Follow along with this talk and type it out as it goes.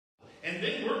And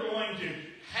then we're going to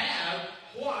have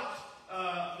what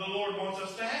the Lord wants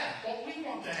us to have, what we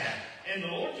want to have. And the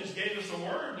Lord just gave us a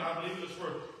word. I believe it was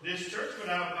for this church, but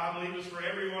I believe it was for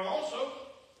everyone also.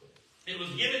 It was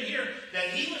given here that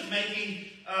He was making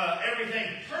everything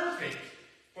perfect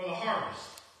for the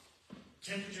harvest.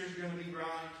 Temperature's going to be right.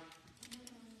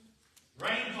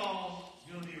 Rainfall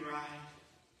is going to be right.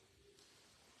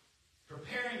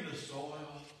 Preparing the soil.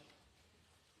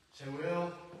 Say,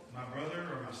 well, my brother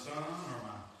or my son or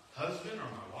my husband or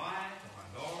my wife or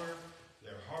my daughter,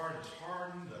 their heart is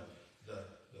hardened.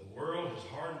 The world has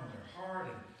hardened their heart,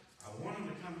 and I want them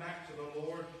to come back to the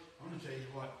Lord. I want to tell you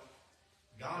what,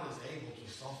 God is able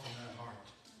to soften that heart.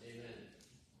 Amen.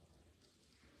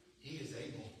 He is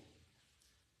able.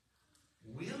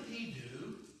 Will He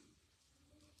do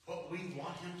what we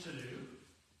want Him to do?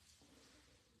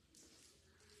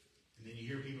 And then you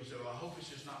hear people say, well, I hope it's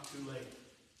just not too late.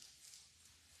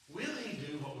 Will He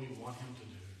do what we want Him to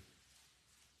do?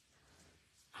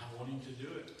 I want Him to do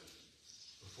it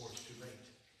before it's too late.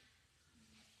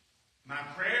 My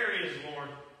prayer is, Lord,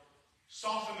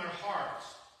 soften their hearts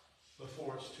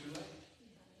before it's too late.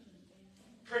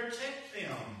 Protect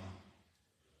them.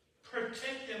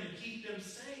 Protect them and keep them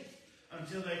safe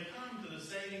until they come to the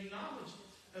saving knowledge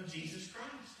of Jesus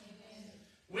Christ.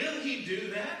 Will He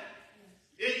do that?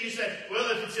 You say, well,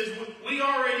 if it's His will, we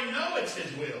already know it's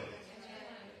His will.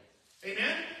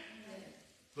 Amen?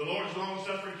 The Lord is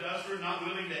long-suffering to us, not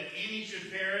willing that any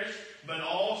should perish, but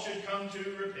all should come to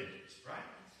repentance. Right?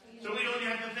 So we don't even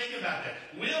have to think about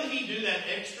that. Will He do that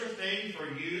extra thing for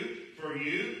you,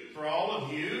 for all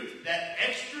of you, that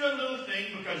extra little thing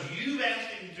because you've asked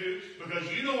Him to,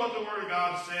 because you know what the Word of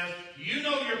God says, you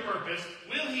know your purpose.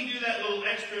 Will He do that little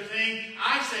extra thing?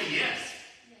 I say yes.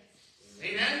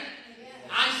 Amen?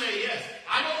 I say yes.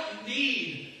 I don't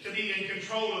need to be in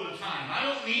control of the time. I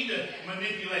don't need to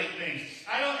manipulate things.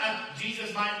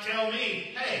 Jesus might tell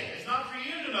me, hey, it's not for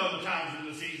you to know the times and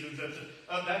the seasons.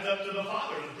 That's up to the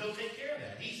Father. He'll take care of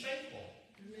that. He's faithful.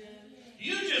 Amen.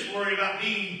 You just worry about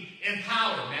being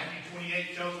empowered. Matthew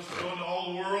 28 tells us to go into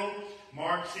all the world.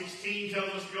 Mark 16 tells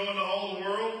us to go into all the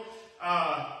world.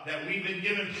 That we've been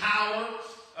given power.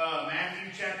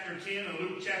 Matthew chapter 10 and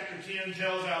Luke chapter 10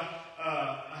 tells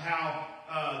how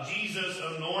Jesus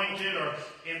anointed or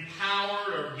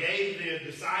empowered or gave the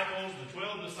disciples, the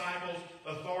 12 disciples,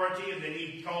 authority, and then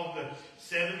He called the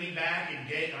 70 back and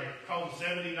called the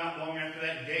 70 not long after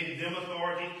that and gave them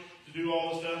authority to do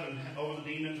all the stuff and over the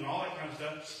demons and all that kind of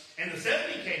stuff. And the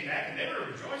 70 came back and they were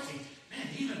rejoicing. Man,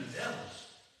 even the devils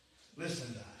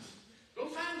listen to us. Go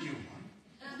find you one.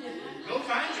 Go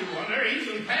find you one. They're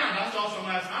easily found. I saw some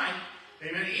last night.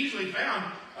 Amen. Easily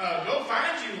found. Go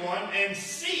find you one and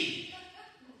see.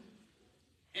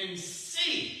 And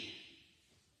see.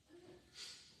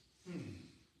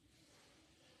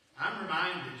 I'm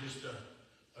reminded just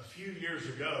a few years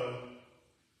ago,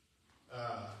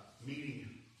 meeting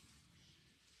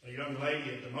a young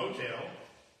lady at the motel.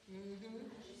 Mm-hmm.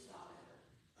 I just saw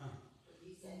her.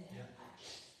 You said that. Yeah. I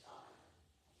just saw her.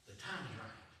 The time is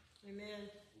right. Amen.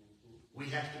 We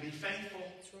have to be faithful.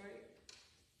 That's right.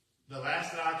 The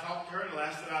last that I talked to her, the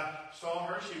last that I saw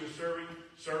her, she was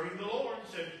serving the Lord.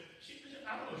 Said,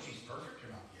 I don't know if she's perfect or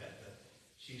not yet, but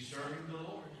she's serving the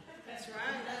Lord. That's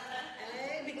right.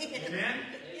 Amen. Amen?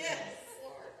 Yes.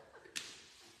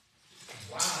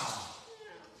 Wow.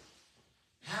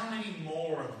 How many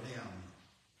more of them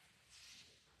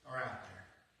are out there?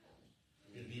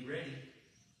 You'd be ready.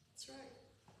 That's right.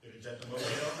 If it's at the motel,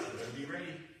 you better be ready.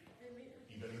 Amen.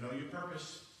 You better know your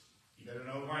purpose. You better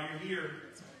know why you're here.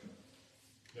 That's right.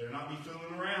 You better not be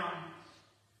fooling around,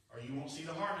 or you won't see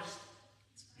the harvest.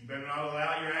 You better not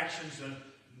allow your actions to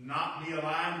not be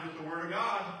aligned with the Word of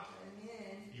God.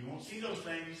 Amen. You won't see those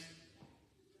things.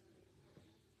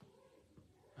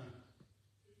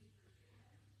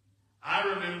 I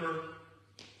remember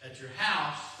at your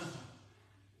house,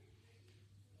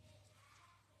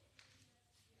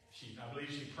 I believe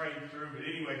she prayed through, but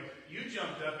anyway, you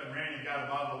jumped up and ran and got a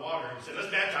bottle of water and said,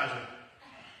 let's baptize her.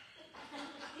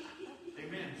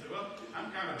 Amen. So, well,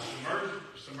 I'm kind of a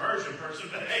submersion person,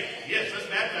 but hey, yes, let's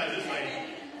baptize this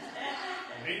lady.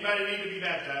 If anybody need to be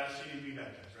baptized, she needs to be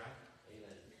baptized, right?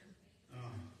 Amen.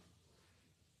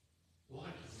 What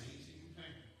an amazing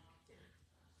thing.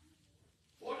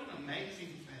 What an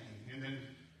amazing thing. And then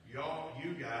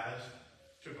you guys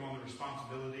took on the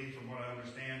responsibility, from what I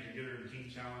understand, to get her to Teen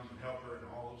Challenge and help her and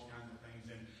all those kinds of things.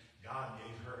 And God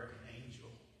gave her an angel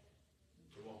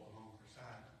to walk along her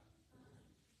side.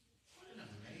 What an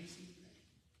amazing thing.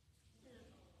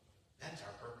 That's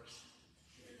our purpose.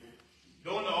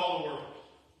 Go into all the world.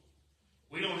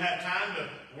 We don't have time to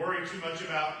worry too much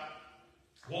about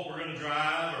what we're going to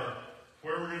drive or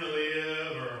where we're going to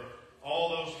live or all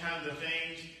those kinds of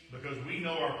things, because we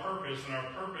know our purpose, and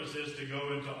our purpose is to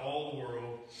go into all the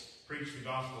world, preach the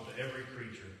gospel to every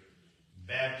creature,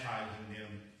 baptizing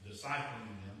them,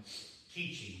 discipling them,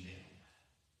 teaching them.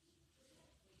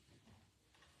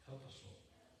 Help us,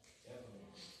 Lord.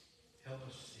 Help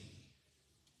us see.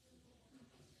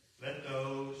 Let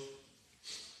those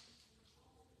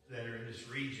that are in this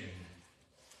region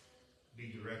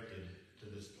be directed to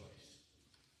this place.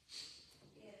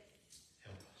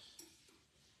 Help us.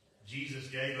 Jesus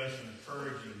gave us an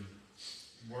encouraging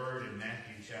word in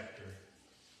Matthew chapter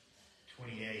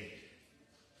 28.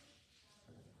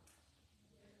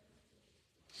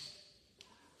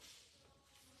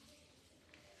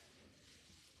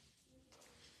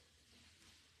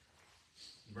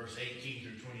 Verse 18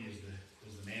 through 20 is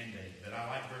the mandate. But I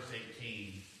like verse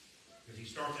 18 because he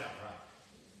starts out right.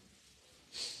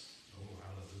 Oh,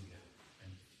 hallelujah.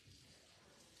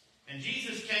 And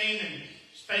Jesus came and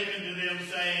spake unto them,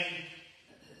 saying,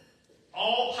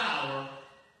 all power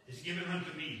is given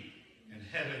unto me in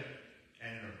heaven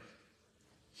and in earth.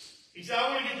 He said, I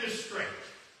want to get this straight.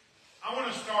 I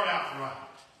want to start out right.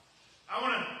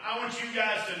 I want you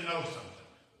guys to know something.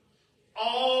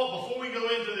 Before we go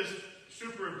into this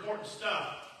super important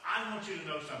stuff, I want you to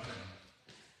know something.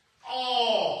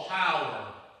 All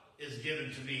power is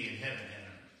given to me in heaven and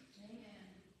earth. Amen.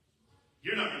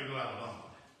 You're not going to go out alone.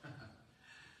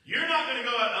 You're not going to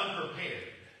go out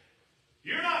unprepared.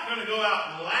 You're not going to go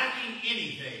out lacking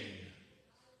anything.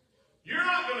 You're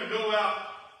not going to go out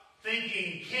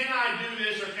thinking, can I do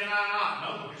this or can I not?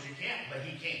 No, because you can't, but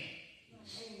he can.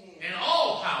 Amen. And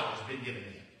all power has been given to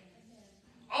him.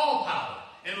 All power.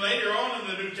 And later on in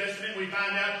the New Testament, we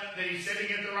find out that he's sitting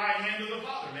at the right hand of the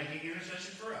Father, making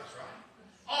intercession for us, right?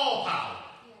 All power.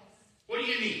 Yes. What do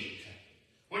you need?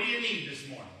 What do you need this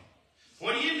morning?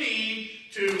 What do you need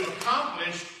to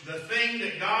accomplish the thing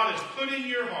that God has put in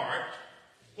your heart?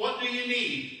 What do you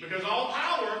need? Because all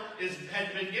power has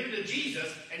been given to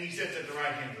Jesus, and he sits at the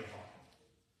right hand of the Father.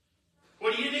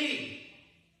 What do you need?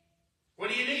 What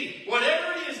do you need?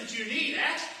 Whatever it is that you need,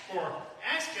 ask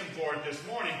him for it this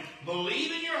morning.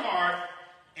 Believe in your heart,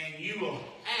 and you will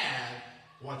have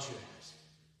what you ask.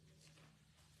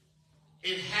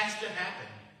 It has to happen.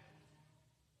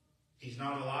 He's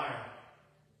not a liar.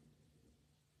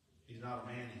 He's not a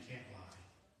man. He can't lie.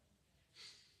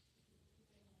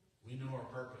 We know our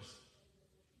purpose.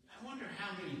 I wonder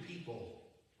how many people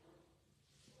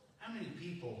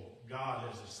God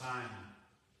has assigned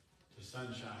to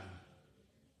sunshine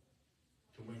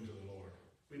to wings of the Lord.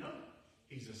 We know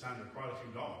he's assigned to quite a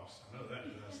few dogs. I know that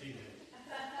because I see that.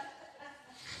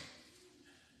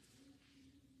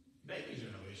 Babies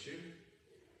are no issue.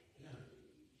 Yeah.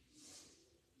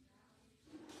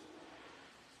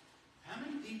 How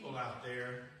many people out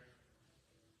there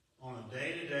on a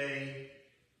day-to-day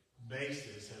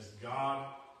basis has God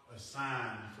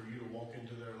assigned for you to walk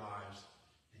into their lives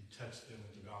and touch them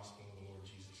with the gospel of the Lord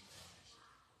Jesus Christ?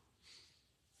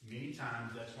 Many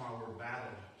times that's why we're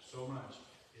battled so much,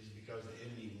 is because the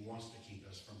enemy wants to keep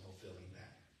us from fulfilling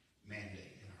that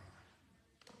mandate in our life.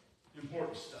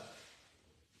 Important stuff.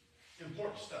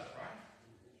 Important stuff, right?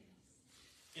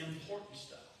 Important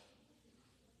stuff.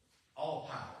 All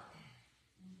power.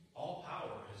 All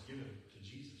power is given to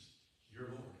Jesus, your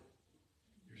Lord,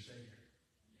 your Savior.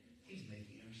 He's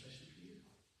making intercession for you.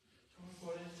 So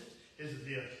what is this? Is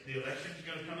the election is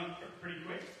going to come up pretty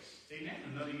quick? Amen.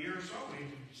 Another year or so, we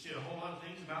can see a whole lot of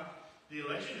things about the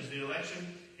election. Is the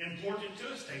election important to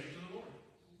us? Take it to the Lord.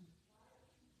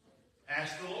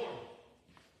 Ask the Lord.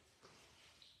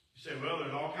 You say, well,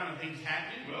 there's all kinds of things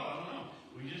happening. Well, I don't know.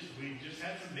 We just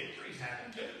had some victories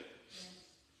happen too.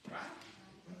 Right?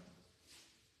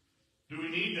 Do we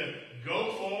need to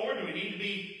go forward? Do we need to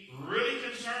be really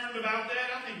concerned about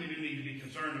that? I think we do need to be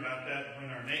concerned about that in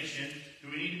our nation. Do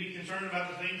we need to be concerned about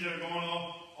the things that are going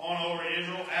on over in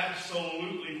Israel?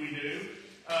 Absolutely we do.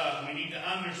 We need to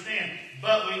understand.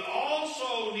 But we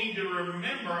also need to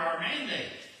remember our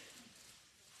mandate.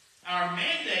 Our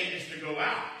mandate is to go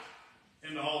out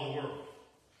into all the world.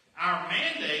 Our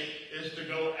mandate is to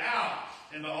go out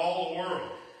into all the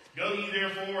world. Go ye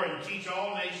therefore and teach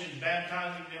all nations,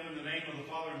 baptizing them in the name of the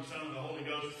Father and Son and the Holy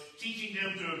Ghost, teaching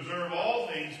them to observe all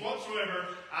things whatsoever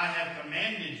I have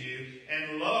commanded you.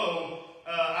 And lo,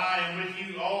 I am with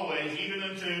you always, even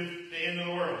unto the end of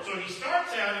the world. So he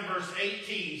starts out in verse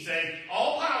 18 saying,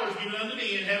 all power is given unto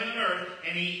me in heaven and earth.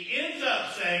 And he ends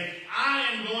up saying, I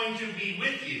am going to be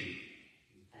with you.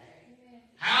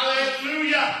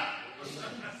 Hallelujah!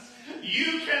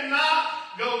 You cannot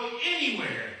go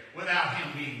anywhere without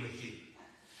him being with you.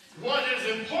 What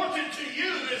is important to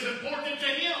you is important to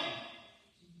him.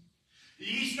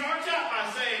 He starts out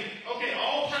by saying, okay,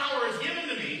 all power is given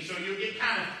to me, so you'll get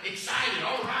kind of excited.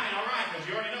 All right, because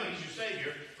you already know he's your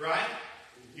Savior, right?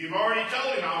 You've already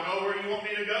told him, I'll go where you want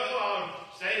me to go. I'll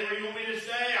stay where you want me to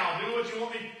stay. I'll do what you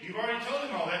want me. You've already told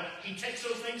him all that. He takes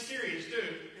those things serious,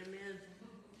 too. Amen.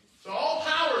 So all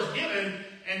power is given,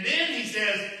 and then he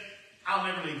says, I'll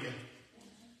never leave you.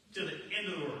 To the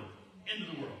end of the world. End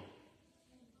of the world.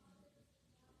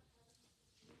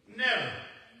 Never.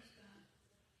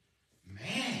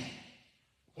 Man,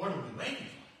 what are we waiting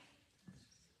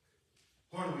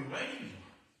for? What are we waiting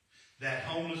for? That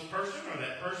homeless person or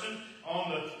that person on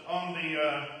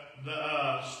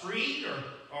the street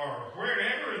or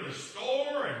wherever in the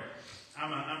store, and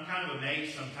I'm kind of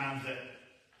amazed sometimes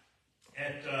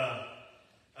at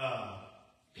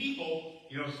people.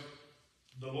 You know,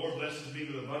 the Lord blesses me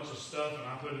with a bunch of stuff, and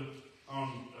I put it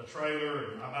on a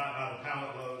trailer, and I buy it by the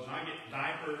pallet loads, and I get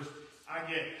diapers, I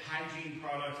get hygiene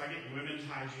products, I get women's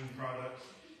hygiene products,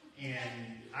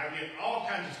 and I get all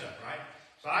kinds of stuff, right?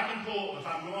 So I can pull, if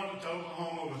I'm going to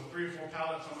Oklahoma with 3 or 4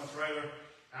 pallets on my trailer,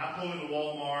 and I pull into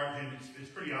Walmart, and it's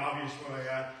pretty obvious what I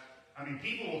got. I mean,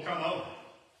 people will come over.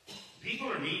 People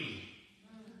are needy.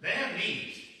 They have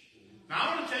needs. Now,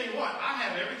 I want to tell you what, I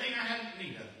have everything I have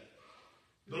need of.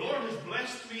 The Lord has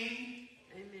blessed me.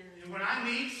 Amen. And when I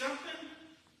need something,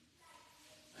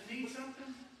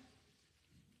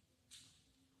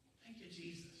 thank you,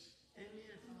 Jesus.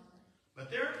 Amen. But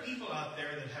there are people out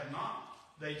there that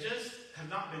they just have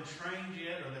not been trained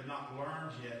yet, or they've not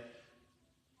learned yet,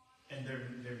 and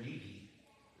they're needy.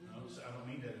 You know, so I don't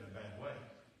mean that in a bad way.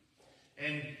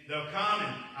 And they'll come,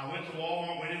 and I went into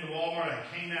Walmart, I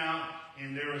came out,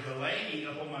 and there was a lady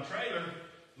up on my trailer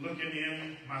looking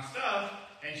in my stuff,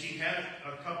 and she had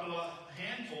a couple of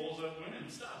handfuls of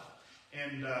women's stuff.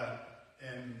 And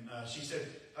she said,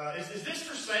 is this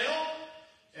for sale?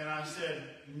 And I said,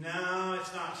 no,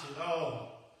 it's not. She said, oh,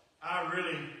 I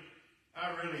really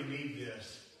need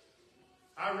this.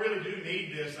 I really do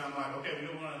need this. And I'm like, okay, I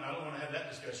don't want to have that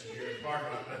discussion here in the parking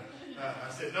lot. But I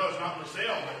said, no, it's not for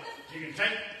sale, but you can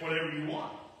take whatever you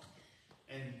want.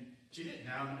 And she did.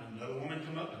 Now another woman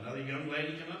come up, another young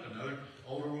lady come up, another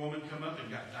older woman come up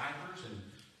and got diapers and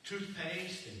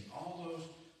toothpaste and all those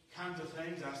kinds of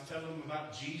things. I was telling them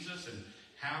about Jesus and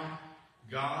how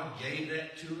God gave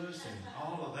that to us and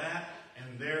all of that.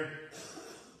 And they're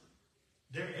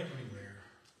everywhere.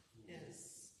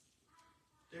 Yes.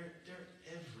 They're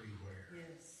everywhere.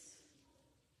 Yes.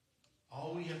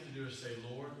 All we have to do is say,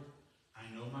 Lord,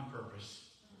 I know my purpose.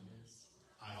 Yes.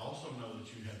 I also know that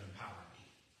you have empowered me.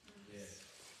 Yes.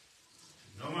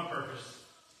 I know my purpose.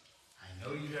 I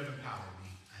know you have empowered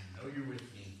me. I know you're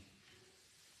with me.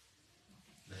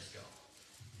 Let's go.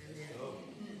 Amen. Go.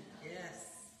 Yes.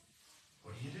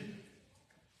 What do?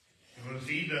 You want to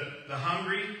feed the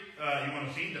hungry? You want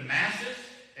to feed the masses?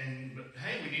 But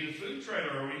hey, we need a food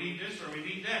trailer, or we need this, or we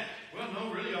need that. Well,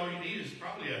 no, really, all you need is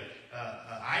probably a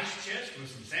ice chest with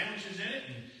some sandwiches in it,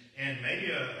 and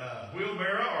maybe a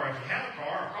wheelbarrow, or if you have a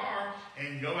car,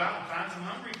 and go out and find some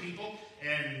hungry people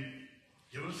and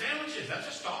give them sandwiches. That's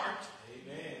a start.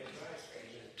 Amen.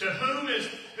 To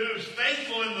who's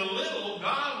faithful in the little,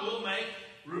 God will make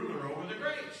ruler over the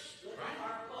great. Right?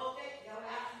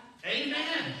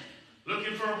 Amen.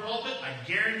 Looking for a pulpit? I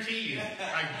guarantee you, you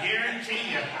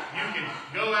can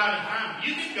go out and find.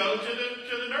 You can go to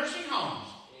the nursing homes.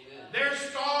 Amen. They're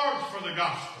starved for the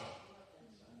gospel.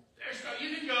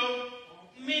 You can go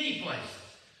many places.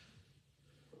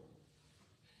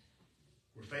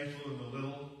 We're faithful in the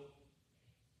little,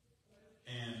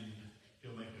 and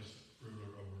He'll make us ruler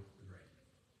over the great.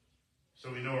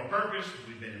 So we know our purpose.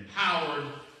 We've been empowered.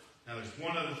 Now there's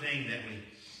one other thing that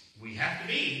we have to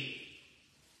be,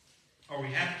 or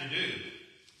we have to do.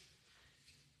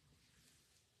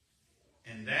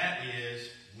 And that is,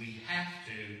 we have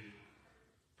to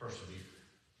persevere.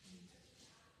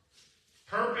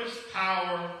 Purpose,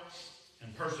 power,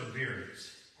 and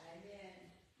perseverance.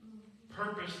 Amen.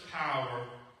 Purpose, power,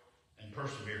 and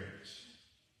perseverance.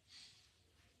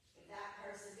 Without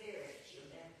perseverance,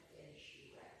 you'll never finish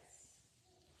your race.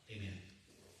 Amen.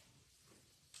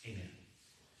 Amen.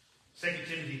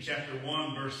 2 Timothy chapter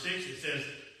 1, verse 6, it says,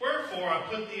 Wherefore I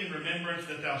put thee in remembrance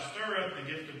that thou stir up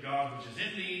the gift of God which is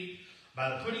in thee by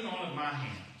the putting on of my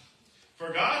hands.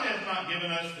 For God hath not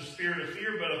given us the spirit of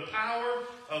fear, but of power,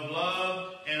 of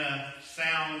love, and a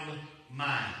sound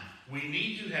mind. We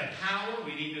need to have power.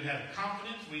 We need to have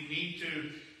confidence. We need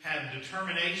to have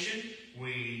determination.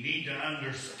 We need to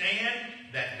understand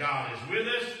that God is with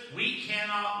us. We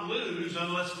cannot lose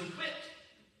unless we quit.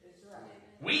 That's right.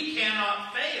 We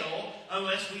cannot fail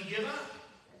unless we give up.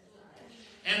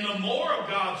 And the more of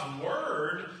God's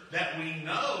Word that we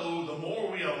know, the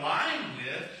more we align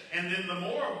with, and then the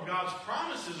more of God's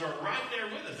promises are right there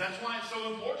with us. That's why it's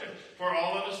so important for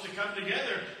all of us to come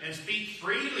together and speak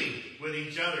freely with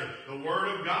each other the Word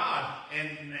of God and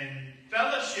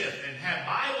fellowship and have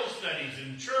Bible studies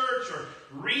in church or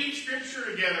read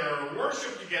Scripture together or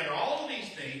worship together, all of these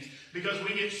things, because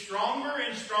we get stronger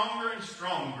and stronger and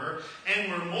stronger,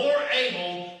 and we're more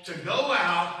able to go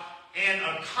out and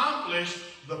accomplish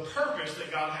the purpose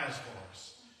that God has for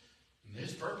us. And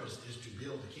His purpose is to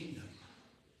build the kingdom.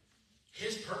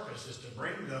 His purpose is to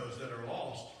bring those that are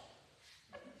lost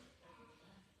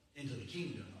into the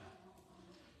kingdom.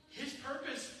 His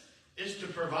purpose is to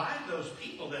provide those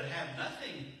people that have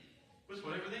nothing with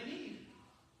whatever they need.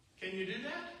 Can you do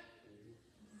that?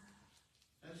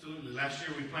 Absolutely. Last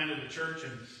year we planted a church,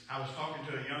 and I was talking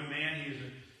to a young man. He was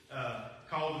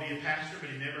called to be a pastor, but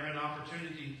he never had an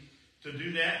opportunity to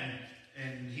do that.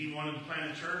 And he wanted to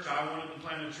plant a church. I wanted to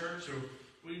plant a church. So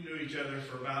we knew each other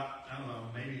for about, I don't know,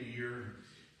 maybe a year.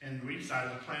 And we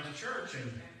decided to plant a church.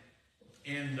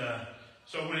 And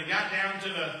so when it got down to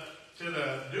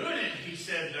the doing it, he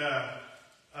said,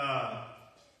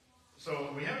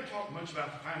 so we haven't talked much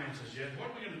about the finances yet. What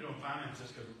are we going to do on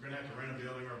finances? Because we're going to have to rent a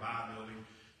building or buy a building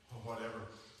or whatever.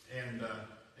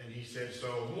 And he said, so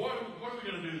what are we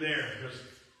going to do there? Because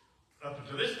up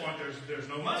until this point, there's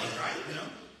no money, right? You know.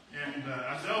 And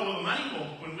I said, oh, well, the money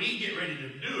will, when we get ready to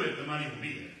do it, the money will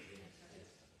be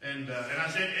there. And I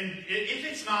said, and if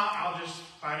it's not, I'll just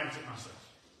finance it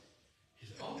myself. He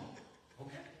said, oh,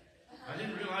 okay. I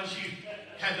didn't realize you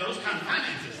had those kind of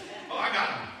finances. Oh, I got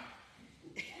them.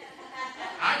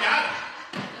 I got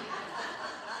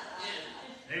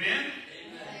it. Amen?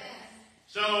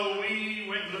 So we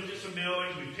went and looked at some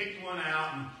buildings. We picked one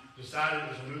out and decided it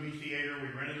was a movie theater. We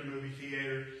rented a movie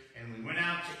theater, and we went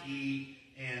out to eat.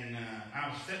 And I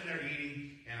was sitting there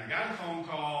eating, and I got a phone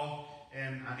call,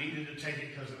 and I needed to take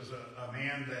it because it was a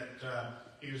man that,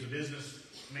 he was a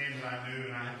businessman that I knew,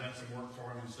 and I had done some work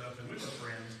for him and stuff, and we were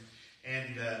friends.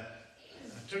 And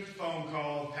I took the phone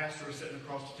call. The pastor was sitting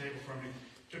across the table from me.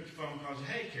 Took the phone call and said,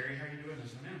 hey, Kerry, how you doing? I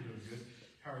said, man, I'm doing good.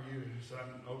 How are you? I said,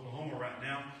 I'm in Oklahoma right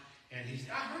now. And he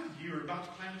said, I heard you were about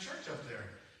to plant a church up there.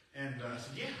 And I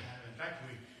said, yeah. In fact,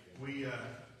 we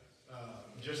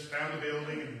just found a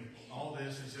building and all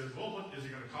this. And he said, well, what is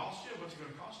it going to cost you? What's it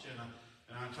going to cost you? And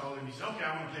I told him, he said, okay,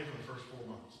 I want to pay for the first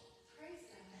 4 months.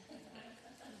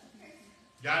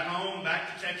 Got home,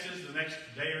 back to Texas the next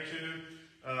day or two.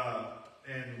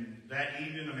 And that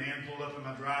evening, a man pulled up in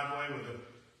my driveway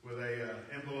with a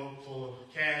envelope full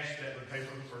of cash that would pay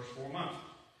for the first 4 months.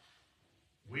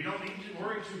 We don't need to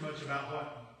worry too much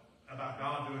about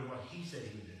God doing what He said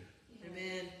He would do.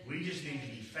 Amen. We just need to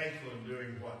be faithful in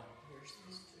doing what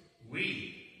we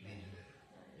need to do.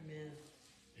 Amen.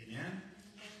 Amen?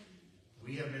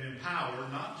 We have been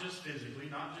empowered, not just physically,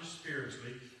 not just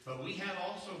spiritually, but we have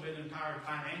also been empowered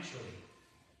financially.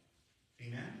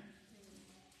 Amen?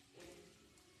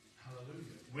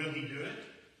 Hallelujah. Will He do it?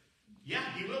 Yeah,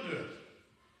 He will do it.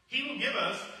 He will give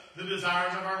us the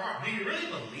desires of our heart. Do you really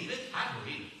believe it? I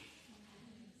believe it.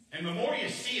 And the more you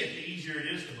see it, the easier it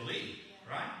is to believe.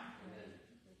 Right?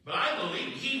 But I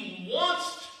believe He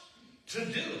wants to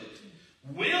do it.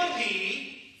 Will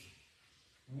He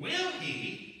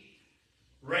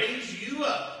raise you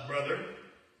up, brother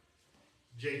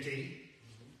JT,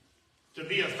 to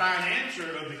be a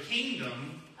financier of the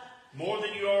kingdom more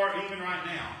than you are even right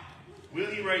now?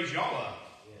 Will He raise y'all up?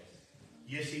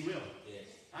 Yes, He will. Yes.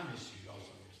 I miss you also.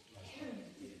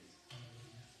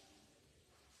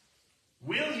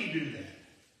 Will He do that?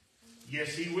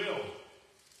 Yes, He will.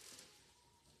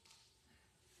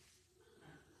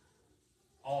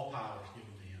 All power is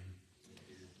given to Him.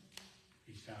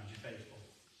 He's found you faithful.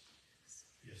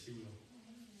 Yes, He will.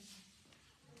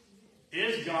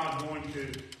 Is God going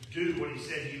to do what He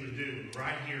said He would do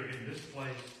right here in this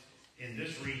place, in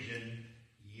this region?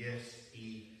 Yes,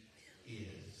 He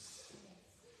is.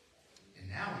 And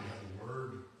now we have a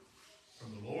word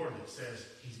from the Lord that says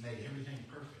He's made everything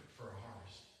perfect for a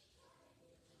harvest.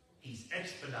 He's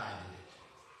expedited it.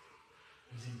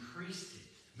 He's increased it.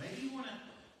 Maybe you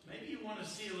want to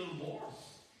see a little more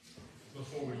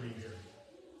before we leave here.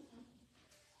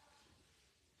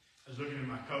 I was looking in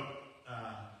my coat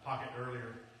pocket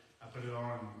earlier. I put it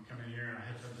on and come in here, and I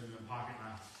had something in the pocket,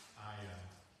 and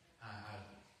I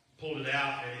pulled it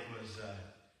out, and it was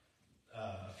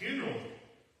a funeral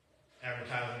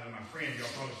advertisement of my friend. Y'all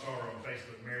probably saw her on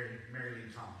Facebook, Mary Lee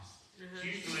Thomas.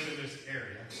 She used to live in this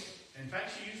area. In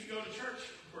fact, she used to go to church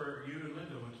where you and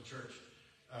Linda went to church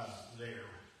there.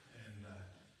 And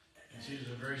She was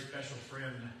a very special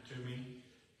friend to me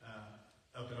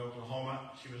up in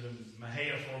Oklahoma. She was in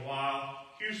Mahia for a while,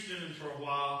 Houston for a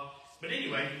while. But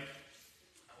anyway,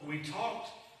 we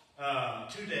talked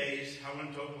 2 days. I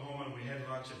went to Oklahoma and we had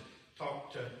lunch and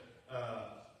talked to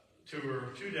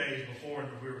her 2 days before, and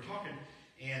we were talking,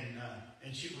 and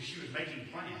she was making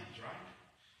plans, right?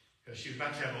 Because she was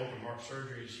about to have open heart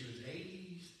surgery. She was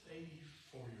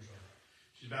 84 years old.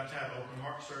 She's about to have open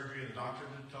heart surgery, and the doctor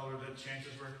had told her that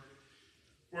chances were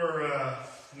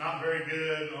not very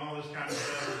good and all this kind of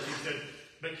stuff. And she said,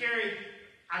 "But Kerry,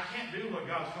 I can't do what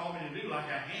God's called me to do like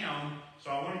I am,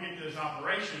 so I want to get to this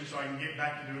operation so I can get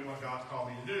back to doing what God's called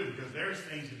me to do, because there's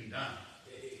things to be done."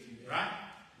 Right?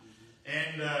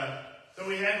 And so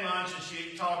we had lunch, and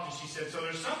she talked, and she said, "So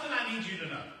there's something I need you to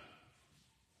know."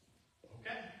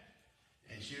 Okay.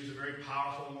 And she was a very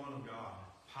powerful woman of God.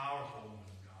 Powerful woman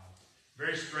of God.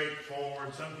 Very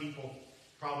straightforward. Some people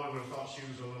probably would have thought she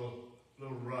was a little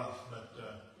rough, but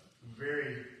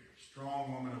very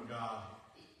strong woman of God.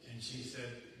 And she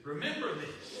said, "Remember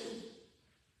this.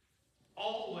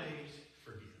 Always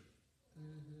forgive."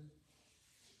 Mm-hmm.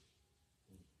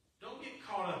 Don't get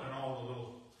caught up in all the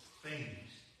little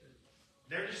things.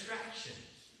 They're distractions.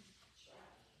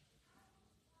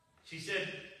 She said,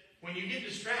 when you get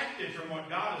distracted from what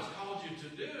God has called you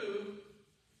to do,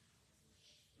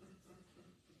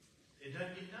 it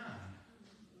doesn't get done.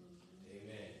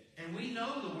 Amen. And we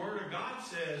know the Word of God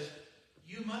says,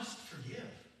 you must forgive.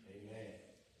 Amen.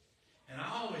 And I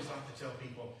always like to tell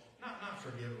people, not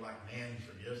forgive like man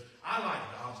forgives. I like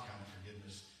God's kind of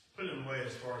forgiveness. Put it away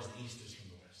as far as the east is from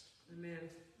the west. Amen.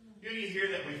 You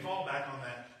hear that we fall back on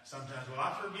that sometimes. Well,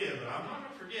 I forgive, but I'm not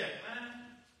going to forget.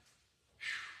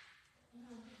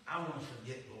 I want to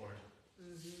forget, Lord.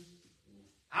 Mm-hmm.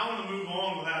 I want to move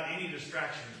on without any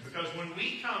distractions. Because when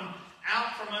we come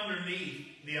out from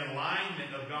underneath the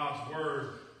alignment of God's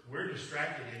Word, we're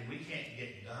distracted and we can't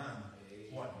get done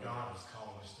what God has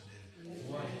called us to do.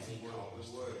 What has He called us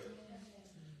to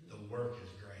do? The work is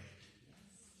great.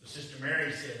 The Sister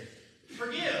Mary said,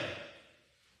 "Forgive."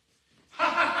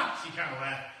 She kind of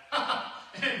laughed.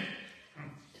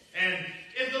 And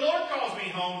if the Lord calls me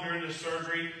home during this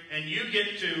surgery and you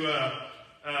get to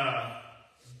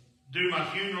do my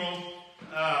funeral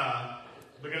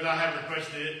because I have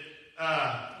requested it,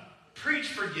 preach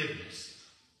forgiveness.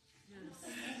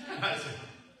 Yes. I said,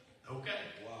 okay.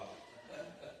 Wow.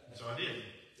 So I did.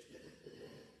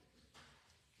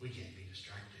 We can't be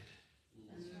distracted.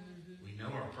 Mm-hmm. We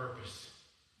know our purpose.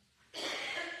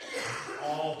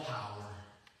 All power,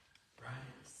 right?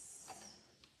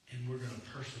 And we're going to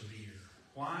persevere.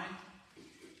 Why?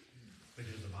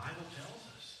 Because the Bible tells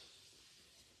us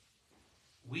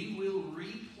we will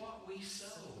reap what we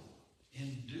sow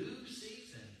in due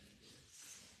season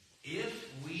if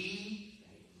we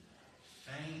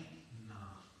faint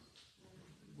not.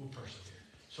 We'll persevere.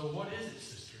 So what is it,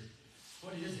 sister?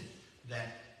 What is it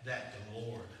that the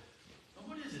Lord,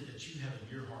 what is it that you have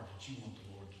in your heart that you want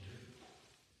the Lord to do?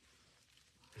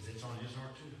 Because it's on His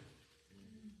heart too.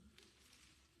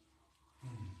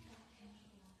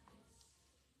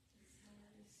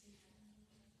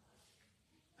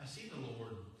 I see the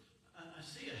Lord. I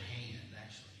see a hand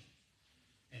actually,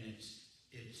 and it's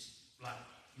like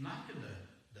knocking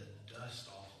the dust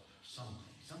off of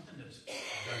something that's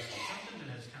dusty, something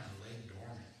that has kind of laid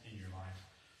dormant in your life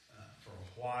for a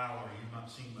while, or you've not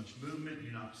seen much movement,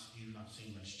 you've not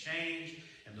seen much change,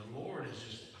 and the Lord is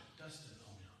just like dusting.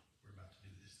 Oh no, we're about to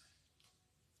do this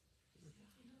thing.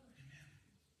 Amen.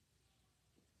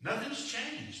 Nothing's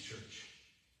changed, church.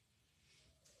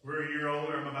 We're a year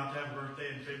older. I'm about to have a birthday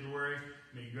in February.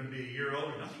 You're going to be a year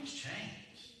older. Nothing's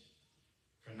changed.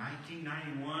 From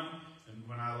 1991, and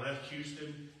when I left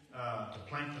Houston to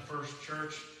plant the first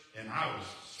church, and I was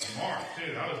smart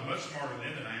too. I was much smarter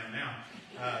then than I am now.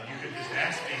 You could just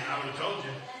ask me and I would have told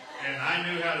you. And I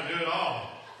knew how to do it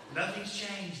all. Nothing's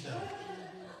changed though.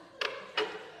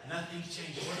 Nothing's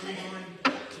changed. What are we going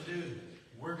to do?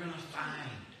 We're going to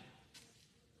find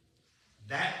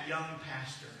that young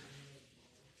pastor,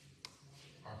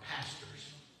 our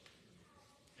pastors,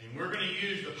 and we're going to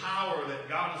use the power that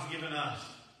God has given us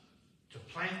to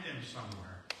plant them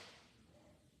somewhere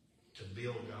to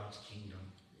build God's kingdom.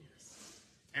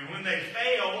 And when they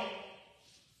fail,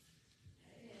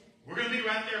 we're going to be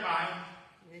right there by them.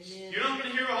 Amen. You're not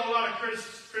going to hear a whole lot of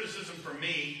criticism from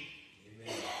me.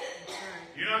 Amen.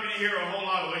 You're not going to hear a whole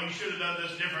lot of, well, you should have done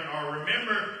this different, or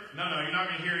remember. No, you're not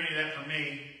going to hear any of that from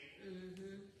me.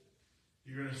 Mm-hmm.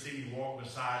 You're going to see me walk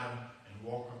beside them and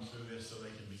walk them through this so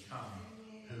they can become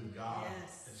who God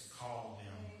has called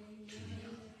them to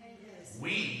become. Yes.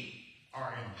 We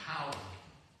are empowered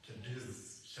to do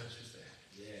such as that.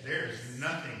 Yes. There is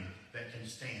nothing that can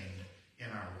stand in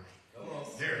our way. Come on.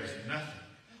 There is nothing.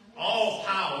 All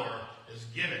power is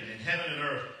given in heaven and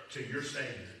earth to your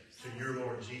Savior, to your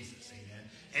Lord Jesus. Amen.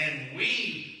 And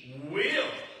we will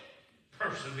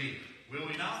persevere. Will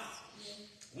we not?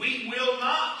 We will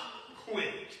not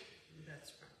quit.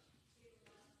 That's right.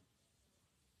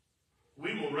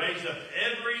 We will raise up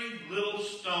every little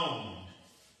stone.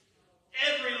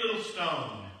 Every little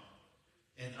stone.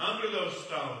 And under those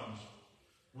stones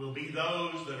will be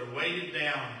those that are weighted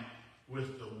down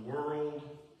with the world,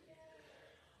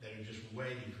 that are just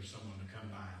waiting for someone to come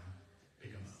by and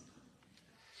pick them up.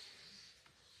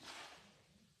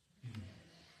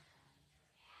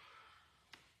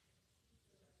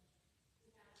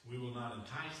 We will not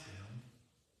entice them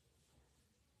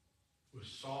with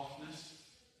softness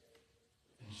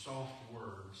and soft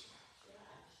words.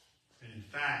 And in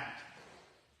fact,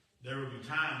 there will be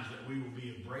times that we will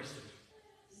be abrasive.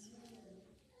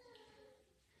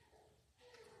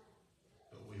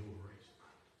 But we will raise them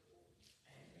up.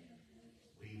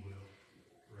 We will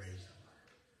raise them up.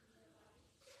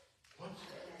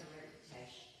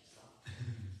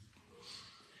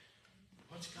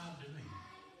 What's God doing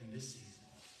in this season?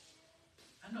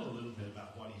 I know a little bit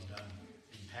about what he's done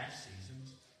in past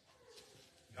seasons.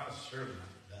 God's surely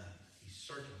not done. He's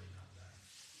certainly not done.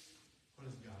 What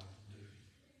is God doing?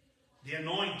 The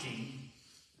anointing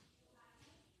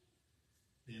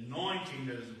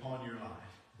that is upon your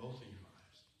life, both of your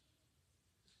lives,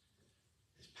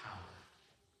 is power.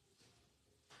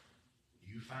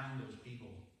 You find those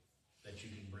people that you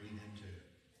can breathe into,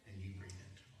 and you breathe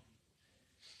into them.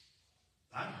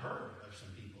 I've heard of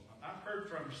some people. I've heard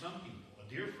from some people. A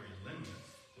dear friend, Linda,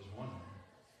 was wondering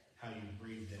how you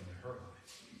breathed into her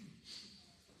life.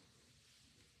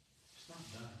 It's not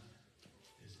done,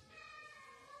 is it?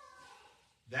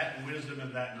 That wisdom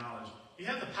and that knowledge. You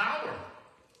have the power.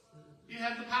 You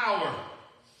have the power.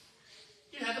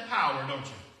 You have the power, don't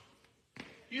you?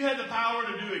 You have the power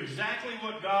to do exactly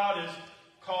what God has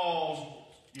called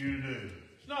you to do.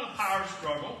 It's not a power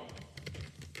struggle.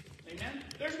 Amen?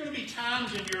 There's going to be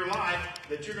times in your life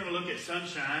that you're going to look at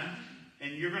sunshine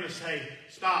and you're going to say,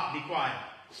 stop, be quiet.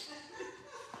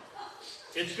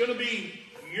 It's going to be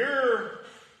your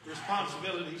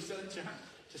responsibility, sunshine,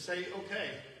 to say,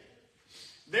 okay.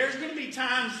 There's going to be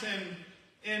times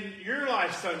in your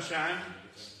life, sunshine,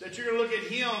 that you're going to look at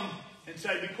him and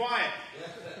say, be quiet.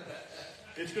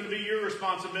 It's going to be your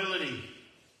responsibility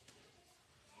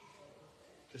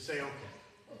to say, okay.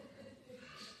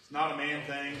 It's not a man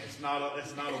thing. It's not a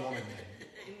woman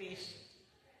thing. Amen.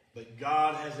 But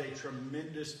God has a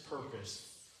tremendous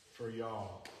purpose for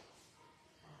y'all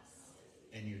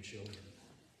and your children.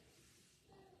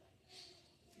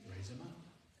 Raise them up.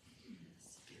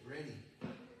 Get ready.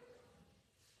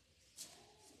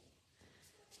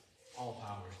 All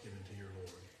power is given to your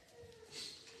Lord.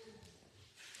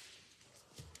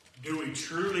 Do we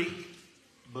truly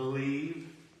believe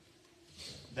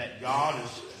that God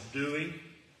is doing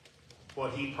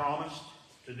what he promised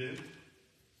to do?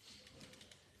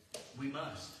 We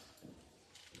must.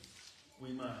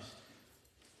 We must.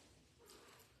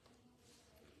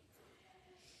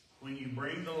 When you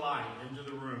bring the light into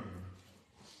the room,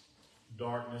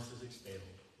 darkness is expelled.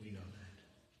 We know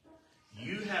that.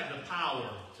 You have the power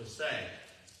to say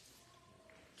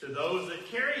to those that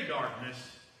carry darkness,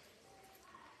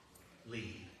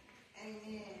 leave.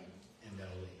 Amen. And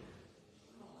they'll leave.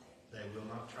 They will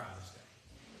not try to stay.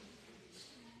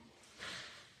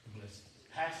 Let's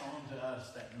pass on to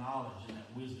us that knowledge and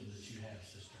that wisdom that you have,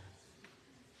 sister.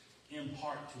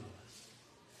 Impart to us.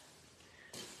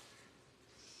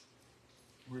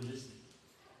 We're listening.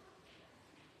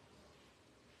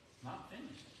 Not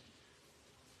finished.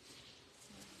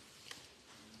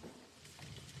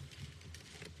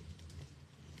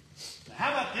 Now, how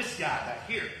about this guy back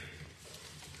here?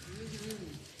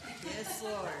 Yes,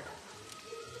 Lord.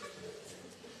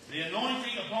 The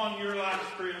anointing upon your life,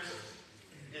 Chris,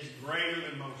 is greater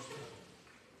than most.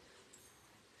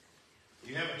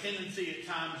 You have a tendency at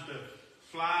times to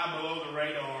fly below the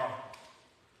radar.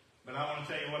 But I want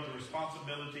to tell you what the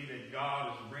responsibility that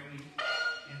God is bringing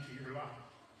into your life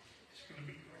is going to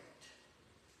be great.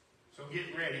 So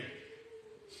get ready.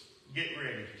 Get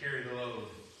ready to carry the load.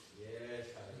 Yes.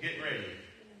 Get ready.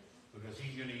 Because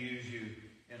he's going to use you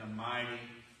in a mighty,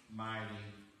 mighty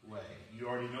way. You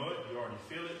already know it. You already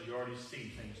feel it. You already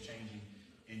see things changing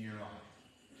in your life.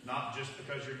 Not just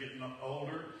because you're getting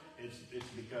older. It's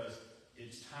because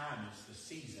it's time. It's the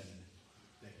season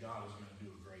that God is going to do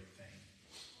a great thing.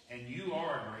 And you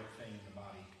are a great thing in the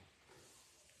body.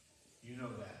 You know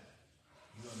that.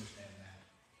 You understand that.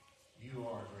 You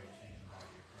are a great thing in the body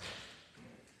of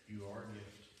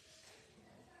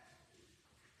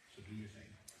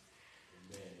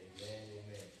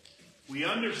we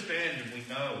understand and we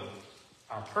know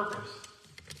our purpose.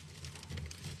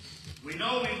 We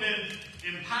know we've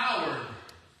been empowered,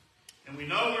 and we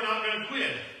know we're not going to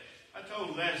quit. I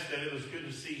told Les that it was good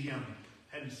to see him.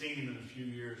 Hadn't seen him in a few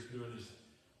years doing his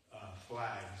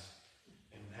flags,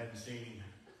 and hadn't seen him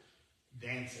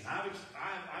dancing. I've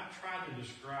tried to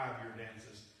describe your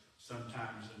dances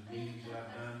sometimes in meetings that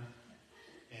I've done,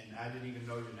 and I didn't even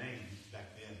know your name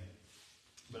back then.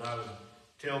 But I would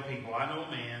tell people, I know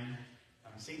a man,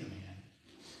 I've seen a man,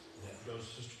 that goes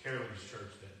to Sister Carolyn's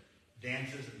church that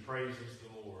dances and praises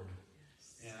the Lord.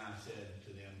 And I said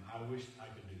to them, I wish I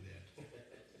could do that.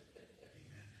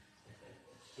 Amen.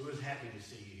 It was happy to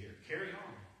see you here. Carry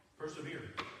on. Persevere.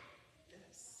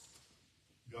 Yes.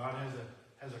 God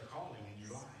has a calling in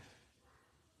your life.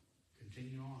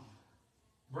 Continue on.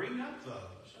 Bring up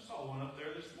those. I saw one up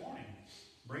there this morning.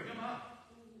 Bring them up.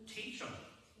 Teach them.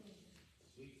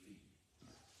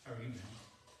 How are you, man?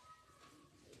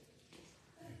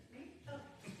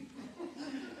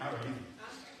 How are you?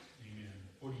 Amen.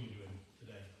 What are you doing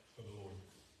today for the Lord?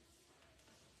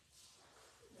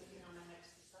 Looking on my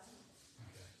next assignment.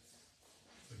 Okay.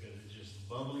 Because it's just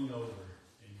bubbling over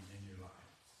in your life.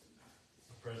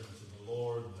 The presence of the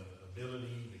Lord, the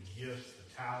ability, the gifts, the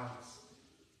talents.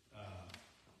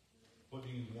 What do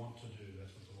you want to do?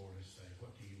 That's what the Lord is saying.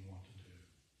 What do you want to do?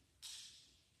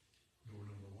 Door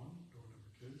number 1, door number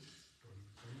 2, door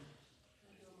number 3.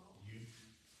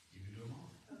 You can do them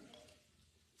all. Okay.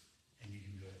 And you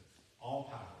can do it.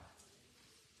 All power.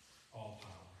 All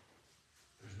power.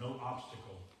 There's no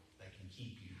obstacle that can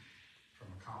keep you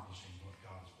from accomplishing what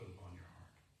God has put upon your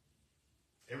heart.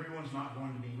 Everyone's not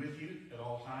going to be with you at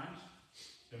all times.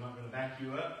 They're not going to back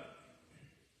you up.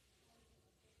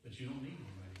 But you don't need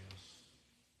anybody else.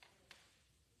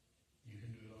 You can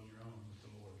do it on your own with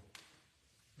the Lord.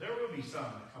 There will be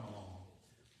some that come along.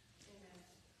 Amen.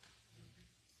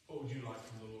 What would you like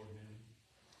from the Lord, man?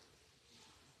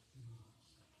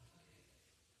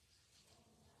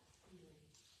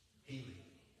 Healing.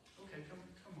 Okay,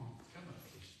 come on. Come up,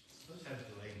 please. Let's have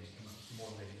the ladies come up. Some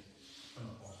more ladies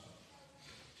come up also.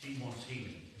 He wants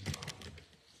healing.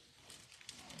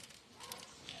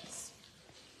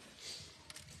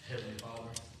 Heavenly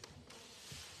Father,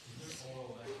 is there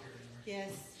oil back here anywhere?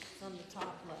 Yes, it's on the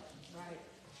top left, right.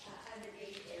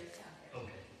 Underneath there, somewhere.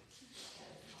 Okay.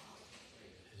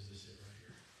 Is this it right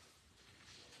here?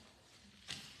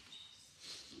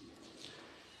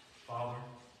 Father,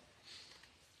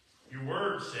 your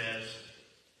word says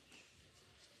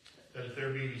that if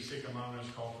there be any sick among us,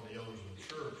 call for the elders of the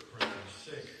church, pray for the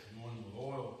sick, anoint them with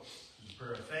oil, and the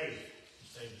prayer of faith, to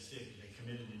save the sick. If they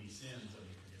committed any sins, they'll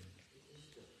be forgiven.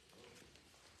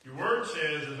 Your word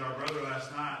says, as our brother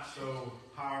last night so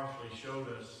powerfully showed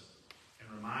us and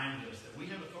reminded us, that we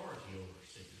have authority over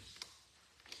sickness.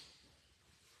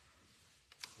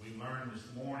 We learned this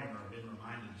morning, or have been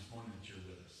reminded this morning, that you're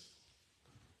with us.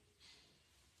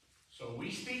 So we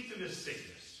speak to this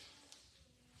sickness.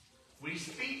 We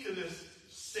speak to this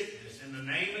sickness in the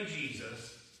name of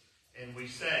Jesus, and we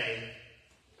say,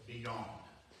 be gone.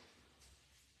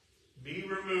 Be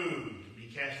removed, be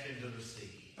cast into the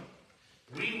sea.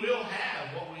 We will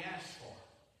have what we ask for.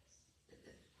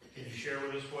 Can you share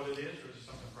with us what it is, or is it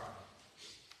something private?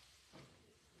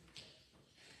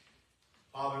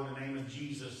 Father, in the name of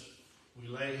Jesus, we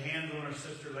lay hands on our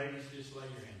sister. Ladies, just lay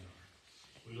your hands on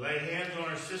her. We lay hands on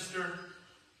our sister,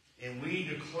 and we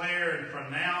declare and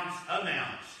announce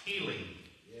healing.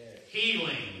 Yes.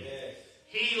 Healing. Yes.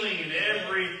 Healing in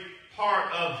every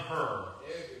part of her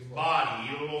body.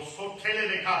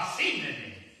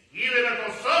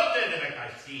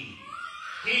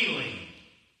 Healing.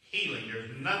 Healing. There's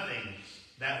nothing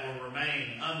that will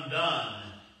remain undone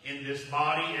in this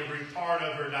body. Every part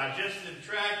of her digestive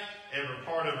tract, every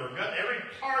part of her gut, every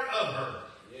part of her.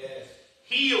 Yes.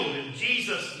 Healed in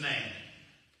Jesus' name.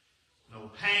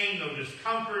 No pain, no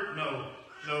discomfort, no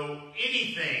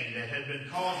anything that had been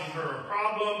causing her a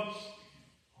problem.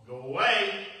 Go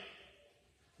away.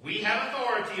 We have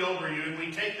authority over you, and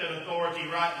we take that authority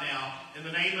right now in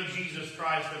the name of Jesus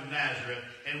Christ of Nazareth,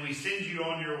 and we send you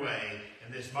on your way,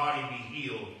 and this body be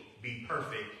healed, be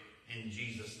perfect in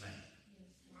Jesus' name.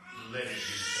 Let it be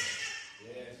so.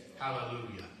 Yes.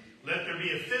 Hallelujah. Let there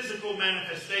be a physical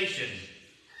manifestation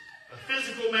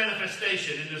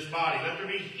in this body. Let there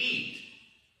be heat.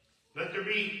 Let there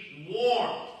be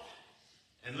warmth.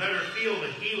 And let her feel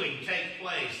the healing take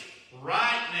place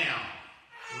right now.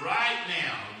 Right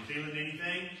now. Are you feeling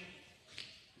anything?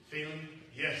 Feeling?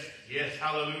 Yes. Yes.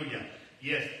 Hallelujah.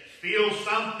 Yes. Feel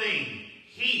something.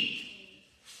 Heat.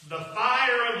 The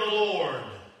fire of the Lord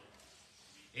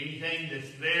Anything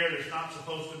that's there that's not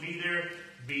supposed to be there,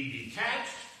 be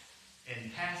detached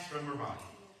and pass from her body.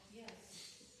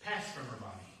 Pass from her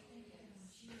body.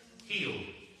 Healed.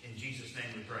 In Jesus'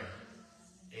 name we pray.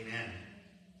 Amen.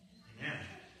 Amen.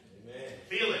 Amen.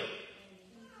 Feel it.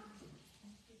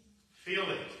 Feel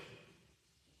it.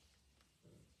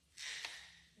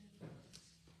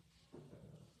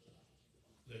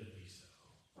 Let it be so.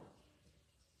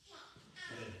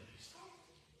 Let it be so.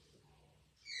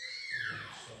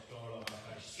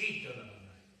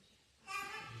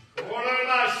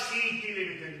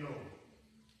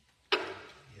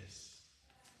 Yes.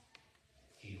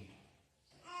 Heal.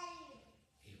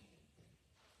 Heal.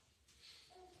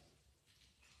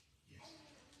 Yes.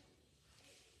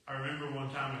 I remember one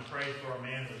time I prayed for a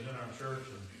man who was in our church,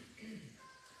 and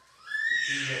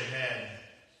he had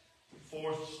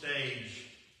 4th stage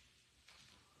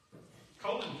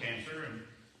colon cancer, and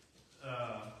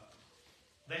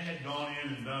they had gone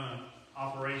in and done an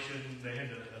operation. They had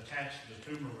to attach, the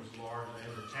tumor was large, they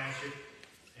had to attach it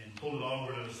and pull it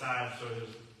over to the side so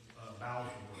his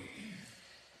bowels would work.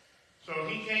 So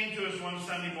he came to us one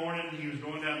Sunday morning. He was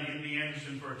going down to MD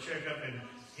Anderson for a checkup, and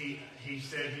he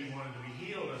said he wanted to be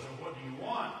healed. I said, what do you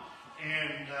want?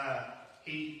 And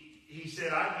he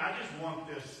said, I just want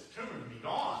this tumor to be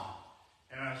gone.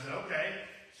 And I said, okay.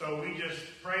 So we just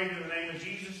prayed in the name of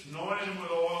Jesus, anointed him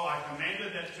with oil. I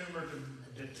commanded that tumor to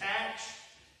detach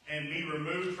and be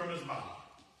removed from his body.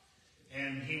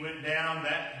 And he went down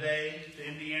that day to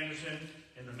MD Anderson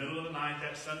in the middle of the night,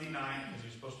 that Sunday night, because he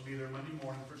was supposed to be there Monday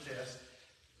morning for tests.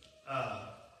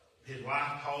 His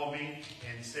wife called me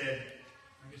and said,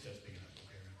 I guess that's big enough.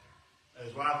 Okay, right there.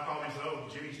 His wife called me and said, oh,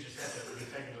 Jimmy's just had to be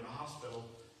taken to the hospital.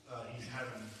 He's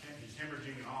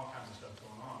hemorrhaging and all kinds of stuff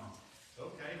going on.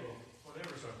 Okay, well,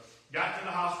 whatever. So got to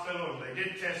the hospital, and they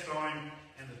did test on him,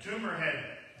 and the tumor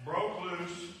had broke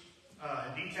loose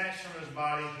and detached from his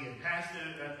body. He had passed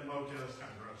it at the motel. It's kind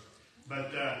of gross.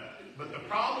 But the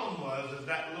problem was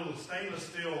that little stainless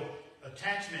steel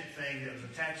attachment thing that was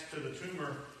attached to the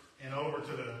tumor and over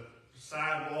to the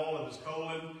side wall of his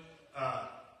colon,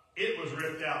 it was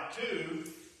ripped out too,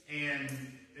 and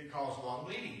it caused a lot of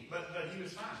bleeding. But he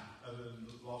was fine, other than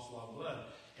lost a lot of blood.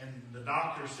 And the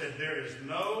doctor said there is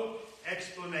no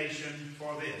explanation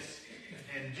for this.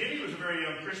 And Jimmy was a very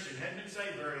young Christian, hadn't been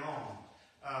saved very long.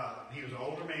 He was an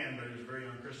older man, but he was a very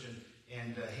young Christian.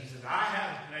 And he said, I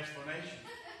have an explanation.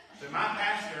 So my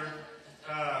pastor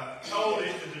told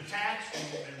it to detach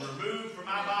and remove from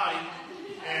my body,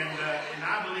 and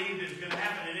I believed it was going to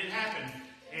happen, and it happened.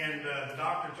 And the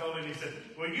doctor told him, he said,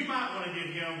 well, you might want to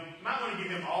give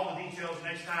him all the details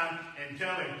next time and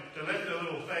tell him to let the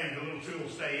little tool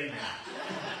stay in there.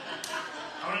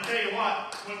 I want to tell you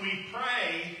what, when we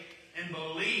pray and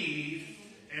believe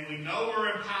and we know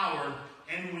we're empowered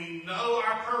and we know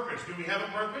our purpose. Do we have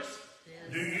a purpose?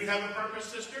 Yes. Do you have a purpose,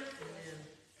 sister? Yes.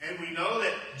 And we know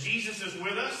that Jesus is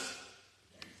with us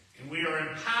and we are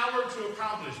empowered to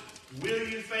accomplish. Will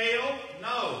you fail?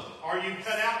 No. Are you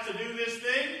cut out to do this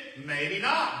thing? Maybe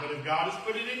not. But if God has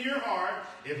put it in your heart,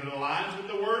 if it aligns with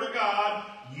the Word of God,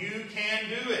 you can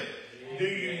do it. Amen. Do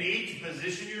you need to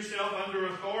position yourself under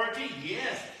authority?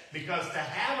 Yes. Because to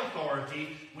have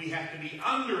authority, we have to be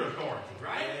under authority,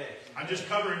 right? Yes. I'm just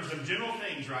covering some general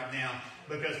things right now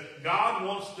because God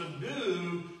wants to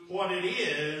do what it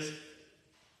is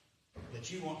that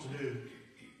you want to do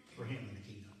for Him in the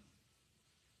kingdom.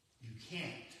 You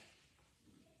can't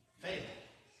fail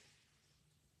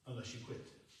unless you quit.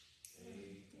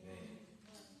 Amen.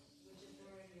 Which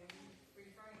authority are you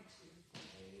referring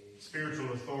to?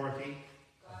 Spiritual authority.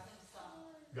 God Himself.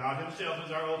 God Himself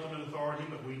is our ultimate authority,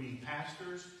 but we need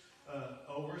pastors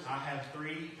over us. I have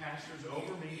 3 pastors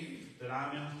over me that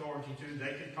I'm in authority to.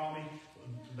 They could call me.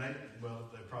 They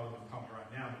probably wouldn't call me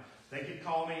right now, but they could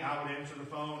call me. I would answer the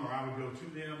phone, or I would go to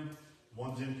them.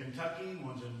 One's in Kentucky,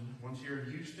 one's here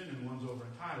in Houston, and one's over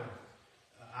in Tyler.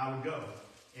 I would go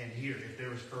and hear. If there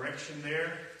was correction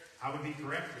there, I would be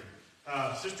corrected.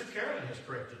 Sister Carolyn has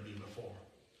corrected me before.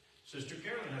 Sister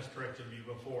Carolyn has corrected me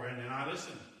before, and I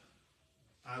listen.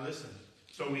 I listen.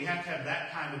 So we have to have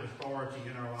that kind of authority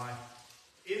in our life.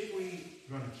 If we're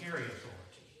going to carry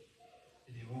authority,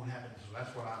 it won't happen. So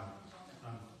that's what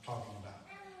I'm talking about.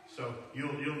 So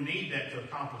you'll need that to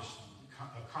accomplish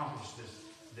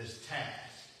this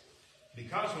task.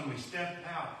 Because when we step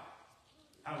out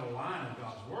of the line of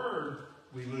God's Word,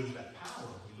 we lose that power.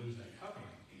 We lose that covering.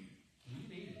 You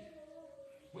need it.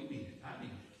 We need it. I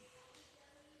need it.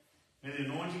 May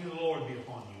the anointing of the Lord be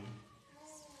upon you.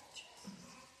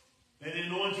 May the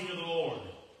anointing of the Lord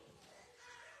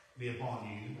be upon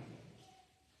you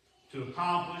to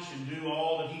accomplish and do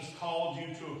all that He's called you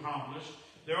to accomplish.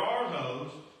 There are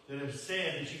those that have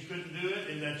said that you couldn't do it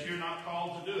and that you're not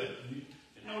called to do it.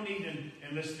 There's no need in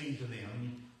listening to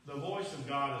them. The voice of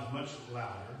God is much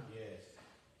louder. Yes.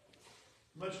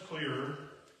 Much clearer.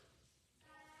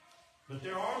 But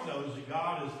there are those that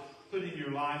God has put in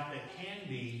your life that can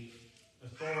be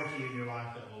authority in your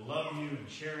life, that will love you and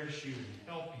cherish you and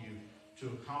help you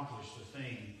to accomplish the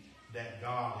thing that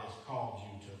God has called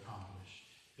you to accomplish.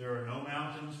 There are no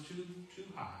mountains too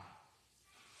high.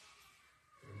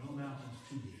 There are no mountains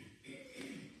too big.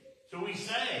 So we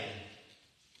say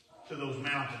to those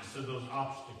mountains, to those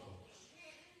obstacles,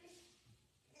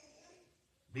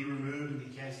 be removed and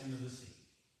be cast into the sea.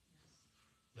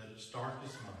 Let it start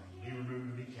this morning. Be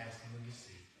removed and be cast into the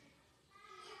sea.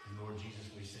 And Lord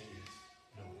Jesus, we say yes,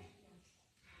 don't we?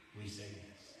 We say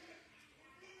yes.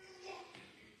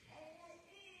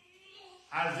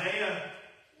 Isaiah,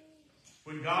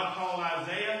 when God called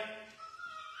Isaiah,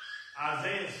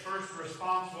 Isaiah's first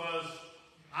response was,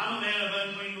 I'm a man of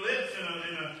unclean lips and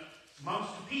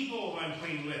amongst the people of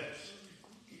unclean lips.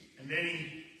 And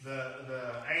then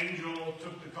the angel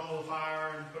took the coal of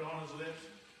fire and put on his lips.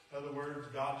 In other words,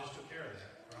 God just took care of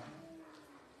that, right?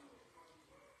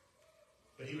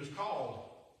 But he was called.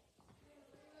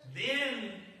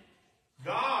 Then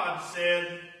God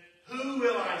said, who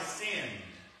will I send?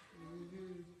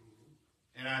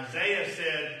 And Isaiah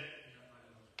said,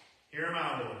 here am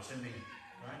I, Lord, send me.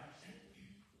 Right?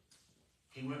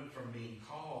 He went from being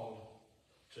called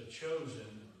to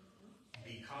chosen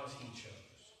because he chose.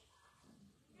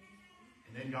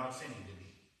 And then God sent him to me.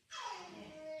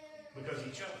 Because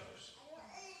he chose.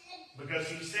 Because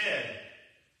he said,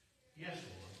 yes,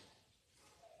 Lord.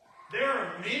 There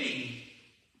are many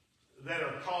that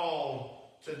are called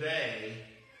today.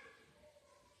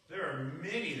 There are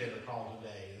many that are called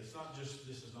today.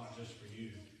 This is not just for you.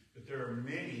 But there are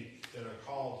many that are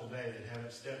called today that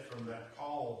haven't stepped from that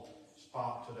called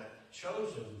spot to that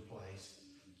chosen place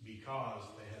because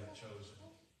they haven't chosen.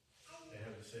 They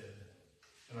haven't said.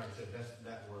 And like I said,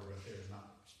 that word right there is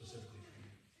not specifically for you.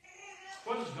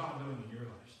 What is God doing in your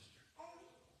life, sister?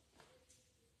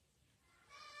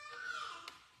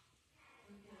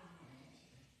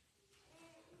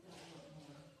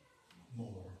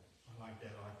 More. I like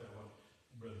that. I like that what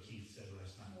Brother Keith said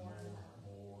last night. More.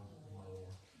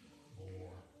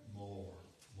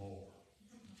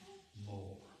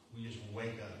 We just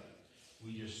wake up.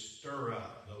 We just stir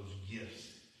up those gifts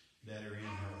that are in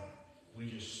her. We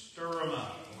just stir them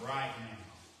up right now.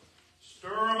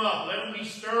 Stir them up. Let them be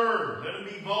stirred. Let them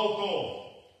be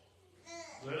vocal.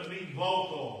 Let them be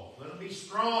vocal. Let them be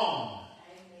strong.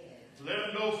 Let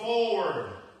them go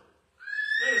forward.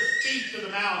 Let us speak to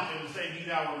the mountain and say, be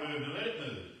thou removed, and let it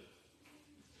move.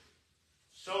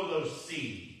 Sow those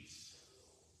seeds.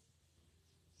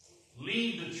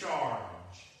 Lead the charge.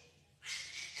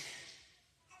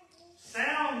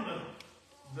 Sound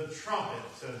the trumpet,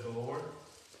 says the Lord.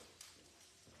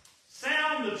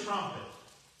 Sound the trumpet.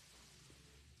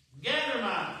 Gather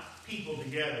my people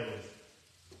together with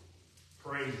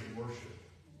praise and worship.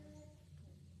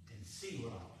 And see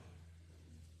what I'll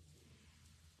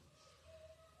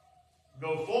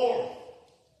do. Go forth.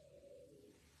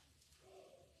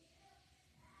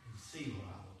 And see what I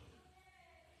will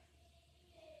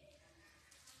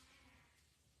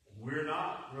do. We're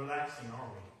not relaxing, are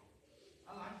we?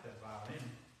 I like that violin.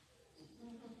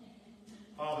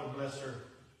 Father, bless her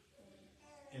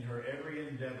in her every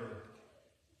endeavor.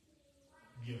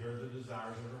 Give her the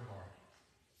desires of her heart.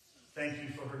 Thank you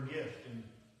for her gift and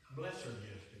bless her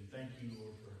gift. And thank you,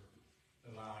 Lord, for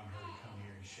allowing her to come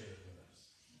here and share it with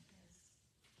us.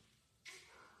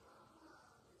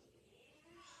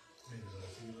 May the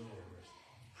blessing of the Lord rest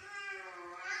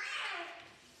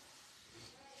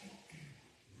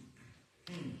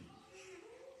upon you.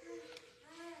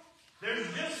 There's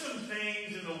just some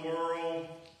things in the world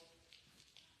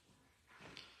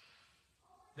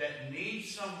that need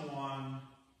someone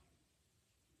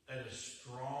that is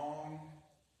strong,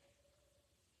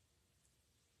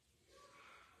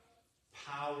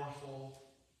 powerful,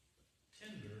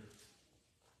 tender,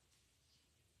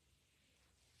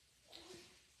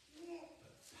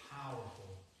 but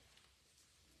powerful,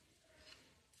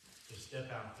 to step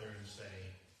out there and say,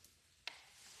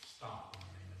 stop in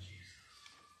the name of Jesus.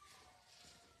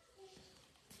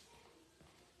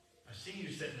 I see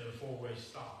you sitting at a four-way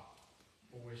stop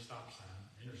sign,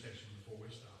 intersection with a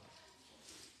four-way stop.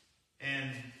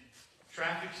 And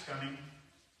traffic's coming,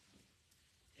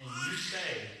 and you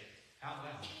say out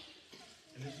loud,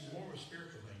 and this is more of a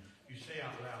spiritual thing, you say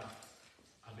out loud,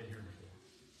 I've been here before.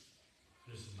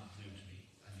 This is not new to me.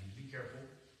 I need to be careful.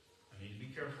 I need to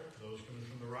be careful. Those coming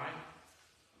from the right,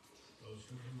 those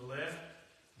coming from the left,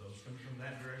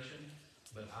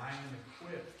 But I am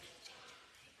equipped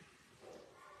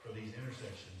for these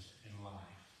intersections in life.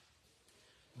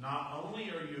 Not only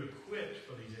are you equipped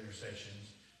for these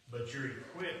intersections, but you're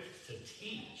equipped to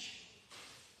teach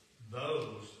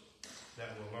those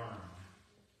that will learn.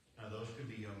 Now, those could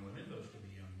be young women, those could be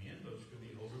young men, those could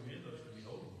be older men, those could be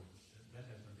older women. That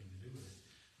has nothing to do with it.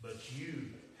 But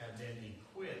you have been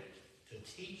equipped to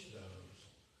teach those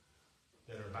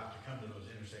that are about to come to those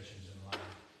intersections in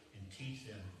life and teach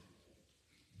them,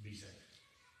 be safe.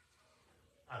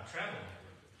 I've traveled that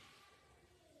road.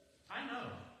 I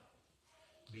know.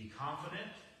 Be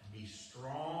confident, be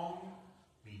strong,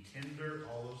 be tender,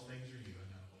 all those things are you, I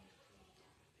know.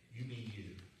 You be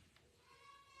you.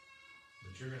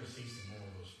 But you're going to see some more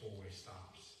of those four-way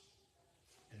stops.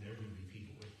 And there are going to be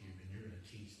people with you, and you're going to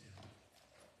teach them.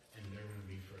 And they're going to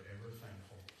be forever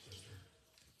thankful, sister,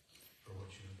 for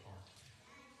what you impart.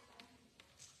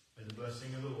 May the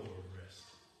blessing of the Lord rest.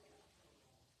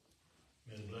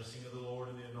 May the blessing of the Lord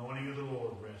and the anointing of the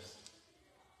Lord rest.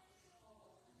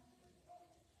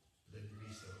 Let it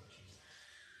be so, Jesus.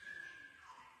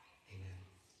 Amen.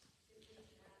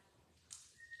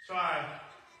 So I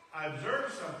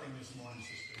observed something this morning,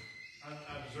 sister. I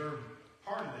observed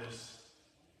part of this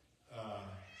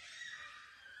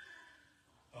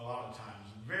a lot of times.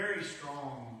 Very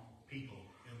strong people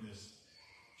in this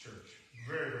church.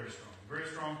 Very, very strong. Very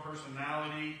strong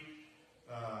personality.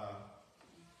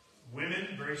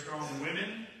 Women, very strong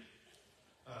women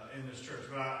in this church.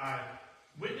 But I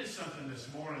witnessed something this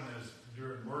morning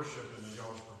during worship and as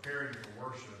y'all was preparing for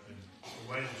worship and the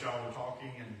way that y'all were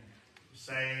talking and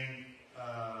saying,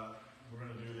 we're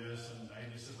going to do this, and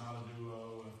hey, this is not a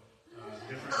duo,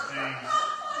 different things,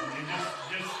 and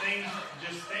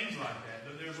just things like that.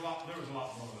 There was a lot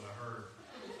more that I heard,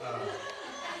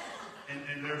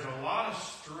 and there's a lot of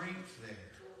strength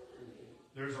there.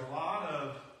 There's a lot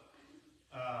of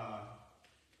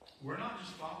we're not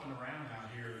just flopping around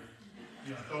out here,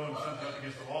 throwing something up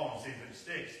against the wall and see if it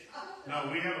sticks. No,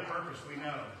 we have a purpose. We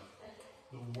know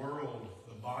the world,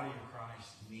 the body of Christ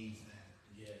needs that.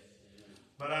 Yes.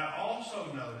 But I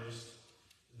also noticed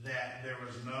that there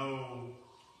was no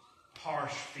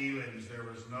harsh feelings. There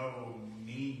was no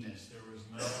meanness. There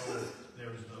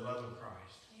was the love of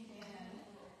Christ. Amen.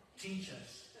 Teach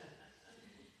us.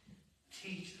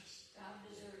 Teach us. God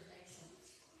deserves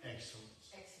excellence. Excellence.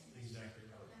 Excellence. Exactly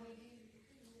right. And we do.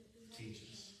 Teach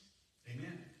us.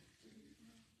 Amen.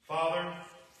 Father,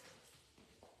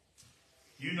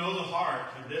 you know the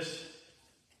heart of this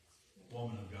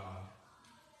woman of God.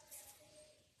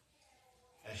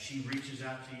 As she reaches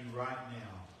out to you right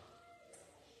now,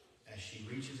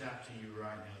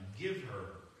 give her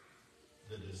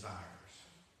the desires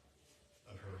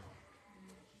of her heart.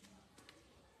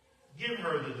 Give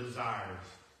her the desires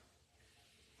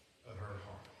of her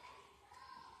heart.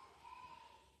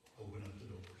 Open up the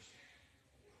doors.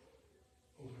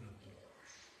 Open up the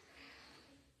doors.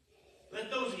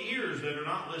 Let those ears that are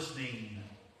not listening,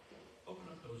 open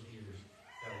up those ears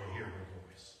that will hear her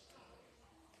voice.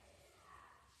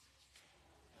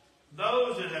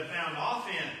 Those that have found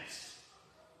offense,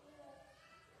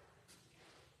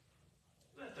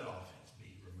 let that offense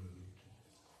be removed,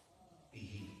 be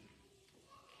healed.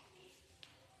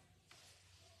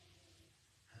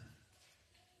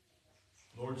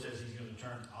 Lord says he's going to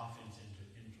turn offense into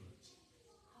influence.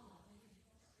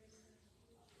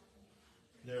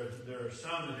 There are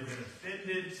some that have been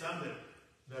offended, some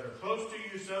that are close to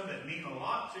you, some that mean a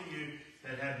lot to you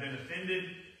that have been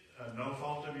offended, no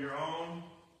fault of your own,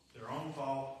 their own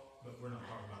fault, but we're not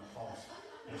talking about faults.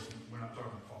 We're not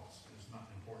talking about faults. It's not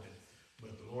important.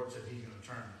 But the Lord said he's going to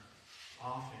turn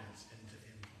offense into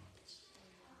influence.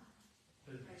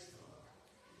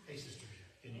 Hey, sister,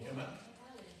 can you come up?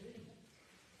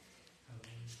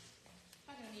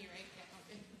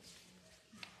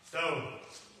 So,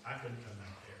 I couldn't come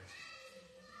out there.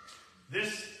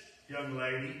 This young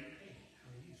lady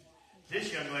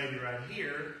right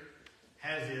here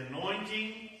has the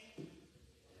anointing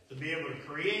to be able to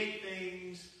create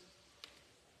things.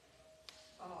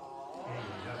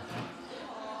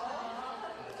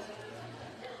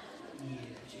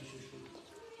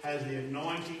 Has the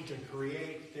anointing to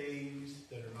create things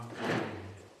that are not created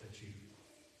that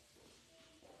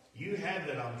you have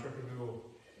that entrepreneurial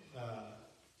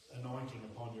anointing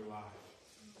upon your life.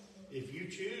 If you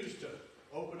choose to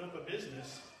open up a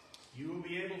business, you will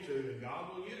be able to, and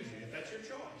God will use you if that's your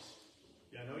choice.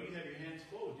 I know you have your hands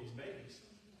full with these babies,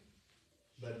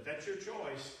 but if that's your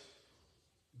choice,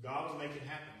 God will make it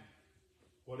happen,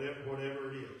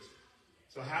 whatever it is.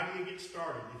 So how do you get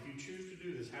started? If you choose to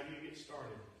do this, how do you get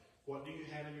started? What do you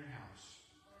have in your house?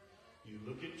 You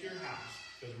look at your house,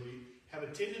 because we have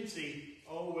a tendency,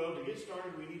 oh, well, to get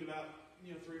started, we need about,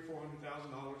 $300,000 or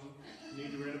 $400,000. We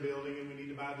need to rent a building, and we need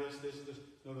to buy this, this, and this.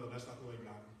 No, that's not the way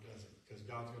God does it, because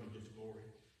God's going to get the glory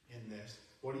in this.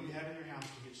 What do you have in your house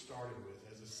to get started with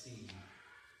as a seed?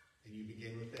 And you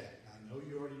begin with that. Now, I know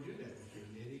you already do that with your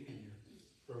knitting and your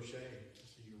crochet. I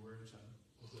see you're wearing something.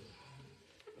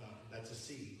 That's a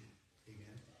seed.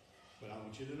 Amen. But I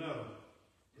want you to know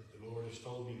that the Lord has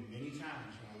told me many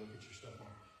times when I look at your stuff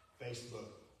on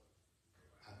Facebook,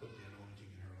 I put the anointing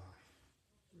in her life.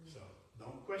 So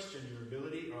don't question your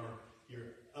ability or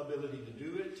your ability to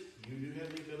do it. You do have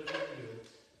the ability to do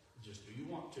it. Just do you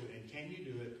want to, and can you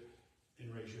do it and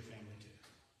raise your family too?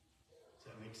 Does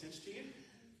that make sense to you?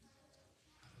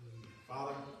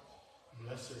 Father,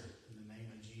 bless her in the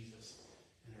name of Jesus,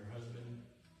 and her husband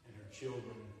and her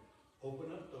children.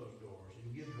 Open up those doors and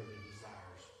give her the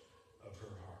desires of her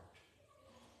heart.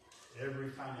 Every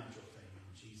financial thing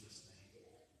in Jesus' name.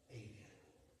 Amen.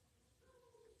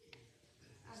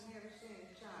 I've never seen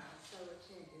a child so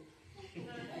attentive to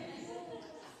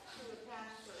a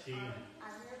pastor.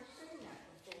 I've never seen that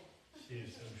before. She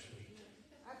is so sweet.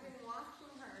 I've been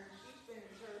watching her, and she's been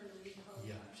totally whole.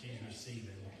 Yeah, she's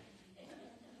receiving.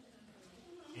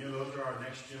 Those are our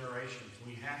next generations.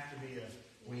 We have to be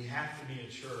a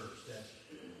church that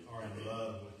are in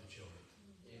love with the children.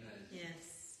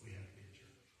 Yes. We have to be a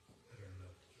church that are in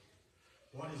love with the children.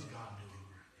 What is God doing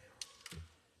right now?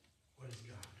 What is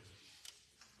God doing?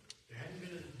 There hasn't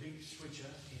been a big switch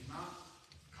up. He's not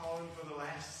calling for the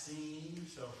last scene.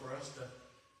 So for us to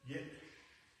get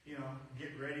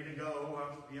ready to go,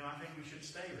 I think we should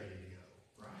stay ready to go.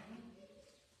 Right?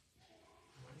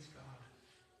 What is God?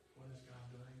 What is God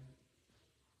doing?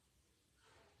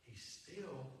 He's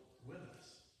still with us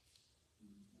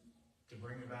to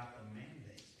bring about the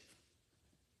mandate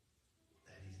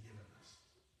that He's given us.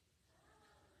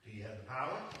 Do you have the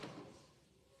power?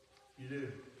 You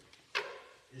do.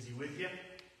 Is He with you?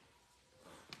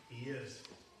 He is.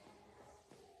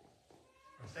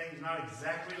 Are things not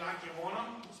exactly like you want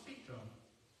them? Speak to Him.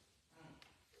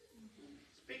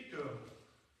 Speak to Him.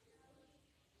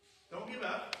 Don't give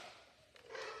up.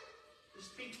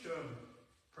 Just speak to Him.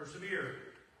 Persevere.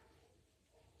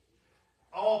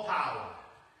 All power.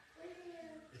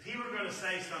 If He were going to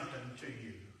say something to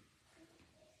you,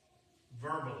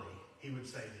 verbally, He would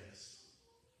say this.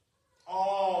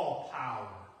 All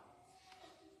power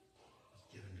is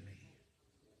given to me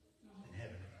in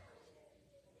heaven and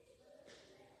earth.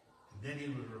 And then He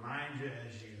would remind you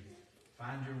as you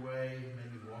find your way,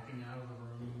 maybe walking out of the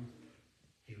room,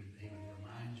 He would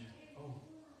remind you, oh,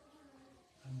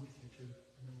 I'm with you too.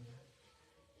 Remember that?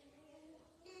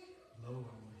 Lo,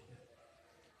 I'm with you.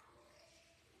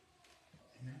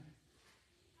 Amen.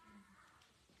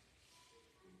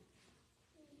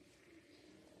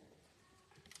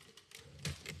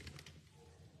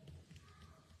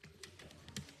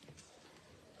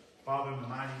 Father, in the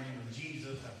mighty name of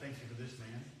Jesus, I thank you for this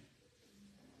man.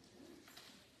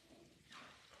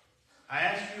 I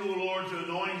ask you, O Lord, to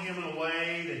anoint him in a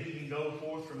way that he can go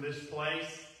forth from this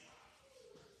place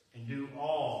and do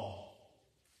all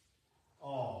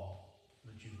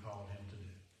that you've called him to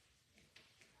do.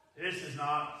 This is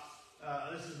not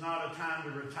a time to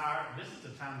retire. This is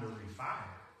a time to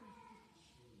refire.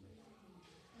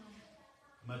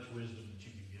 Much wisdom that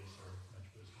you can give, sir. Much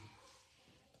wisdom.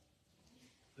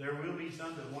 There will be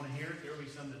some that want to hear it. There will be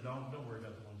some that don't. Don't worry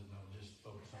about the ones that don't. Just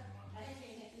focus on the ones that don't.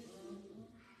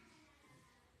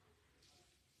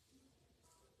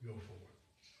 Go forth.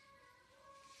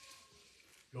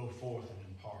 Go forth and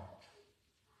impart.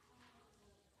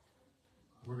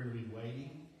 We're going to be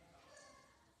waiting,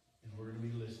 and we're going to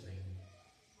be listening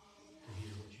to hear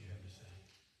what you have to say.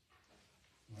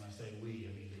 When I say we,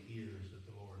 I mean the ears that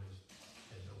the Lord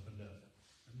has opened up.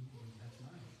 And that's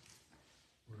mine.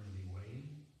 We're going to be waiting,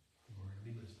 and we're going to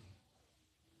be listening.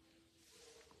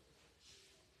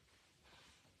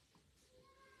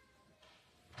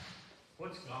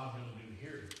 What's God going to do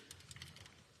here,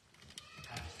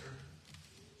 Pastor?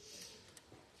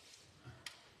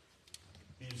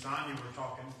 Me and Sonia were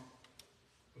talking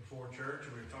before church.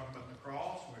 We were talking about the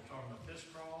cross. We were talking about this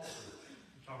cross. We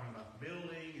were talking about the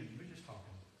building, and we were just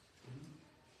talking.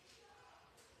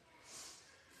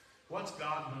 What's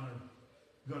God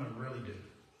going to really do?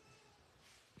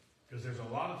 Because there's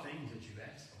a lot of things that you've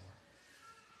asked for.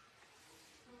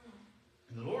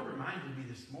 And the Lord reminded me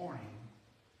this morning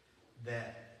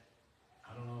that,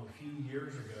 I don't know, a few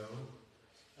years ago,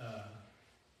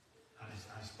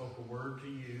 I spoke a word to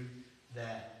you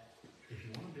that if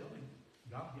you want a building,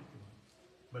 God will give you one.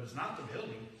 But it's not the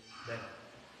building that,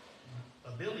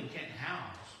 a building can't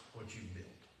house what you built.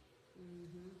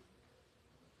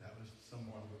 That was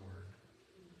somewhat of a word.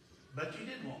 But you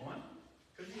did want one,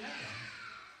 because you had one.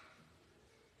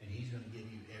 And he's going to give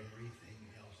you everything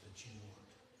else that you want.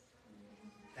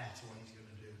 That's what he's going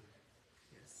to do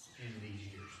in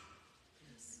these years.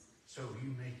 So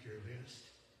you make your list.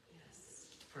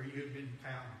 For you have been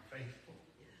found faithful.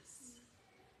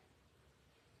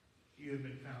 You have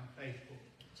been found faithful.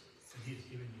 And he has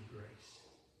given you grace.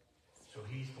 So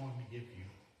he's going to give you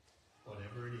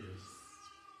whatever it is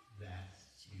that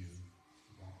you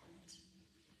want.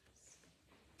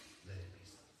 Let it be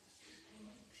so.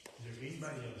 Is there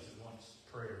anybody else that wants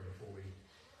prayer before we?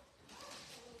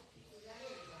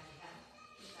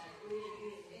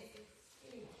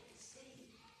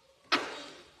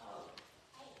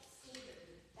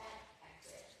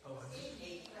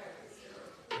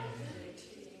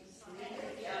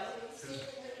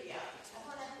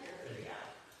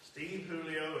 Steve,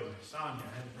 Julio, and Sonia.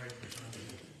 I had to pray for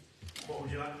Sonia. What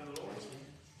would you like from the Lord,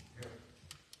 Steve?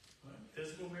 What?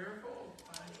 Physical miracle?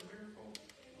 Financial miracle?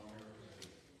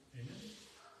 Amen.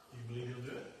 Do you believe he'll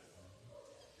do it?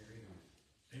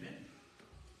 Amen.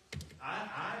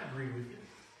 I agree with you.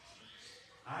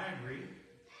 I agree.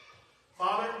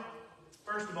 Father,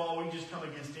 first of all, we just come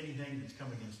against anything that's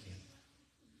come against him.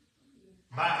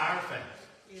 By our faith.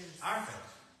 Yes. Our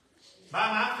faith.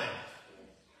 By my faith.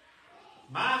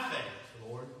 My faith,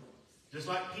 Lord. Just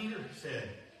like Peter said,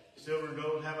 silver and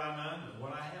gold have I none, but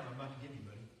what I have I'm about to give you,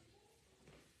 buddy.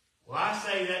 Well, I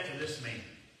say that to this man.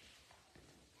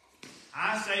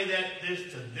 I say that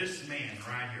to this man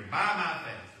right here, by my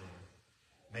faith,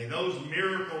 Lord. May those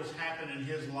miracles happen in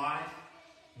his life.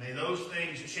 May those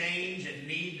things change that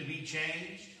need to be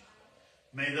changed.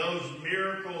 May those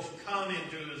miracles come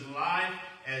into his life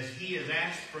as he has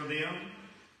asked for them.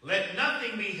 Let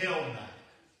nothing be held back.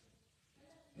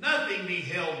 Nothing be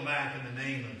held back in the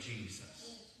name of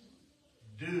Jesus.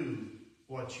 Do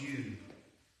what you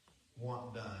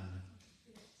want done,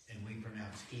 and we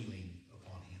pronounce healing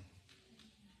upon him.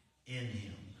 In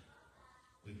him,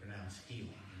 we pronounce healing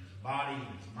in his body,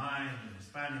 in his mind, in his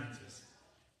finances,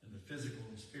 in the physical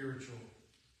and spiritual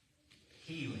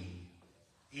healing.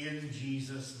 In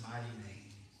Jesus' mighty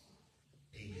name,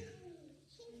 amen.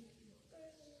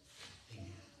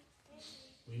 Amen.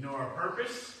 We know our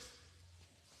purpose.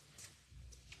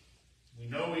 We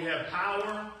know we have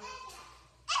power,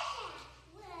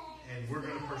 and we're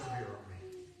going to persevere, aren't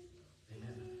we?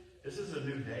 Amen. This is a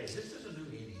new day. This is a new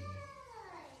meeting.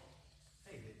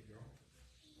 Hey, baby girl.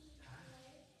 Hi.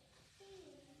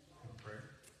 A prayer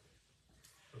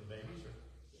for the babies?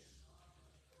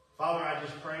 Father, I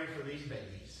just pray for these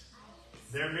babies.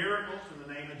 They're miracles in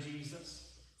the name of Jesus.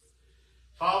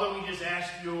 Father, we just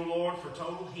ask you, O Lord, for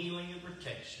total healing and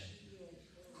protection.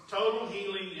 Total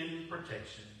healing and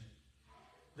protection.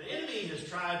 The enemy has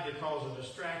tried to cause a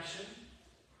distraction,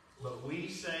 but we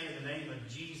say in the name of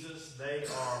Jesus, they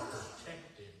are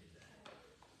protected.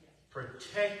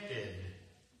 Protected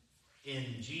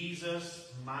in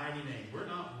Jesus' mighty name. We're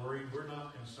not worried. We're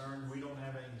not concerned. We don't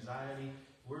have anxiety.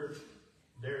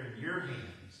 They're in your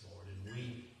hands, Lord, and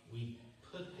we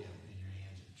put them in your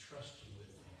hands and trust you with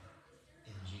them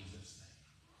in Jesus' name.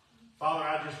 Father,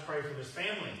 I just pray for this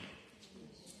family.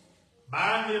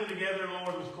 Bind them together,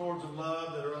 Lord, with cords of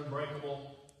love that are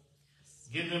unbreakable.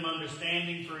 Give them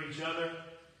understanding for each other.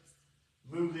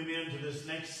 Move them into this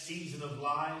next season of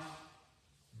life,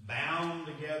 bound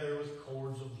together with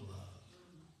cords of love.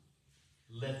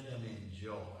 Let them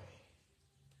enjoy.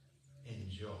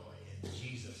 Enjoy. In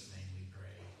Jesus' name we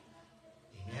pray.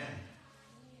 Amen.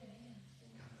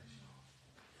 God bless you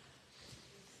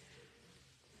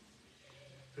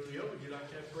all. Julio, would you like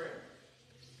to have prayer?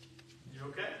 You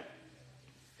okay?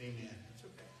 Amen. That's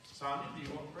okay. Sonia, do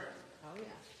you want prayer? Oh,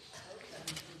 yeah.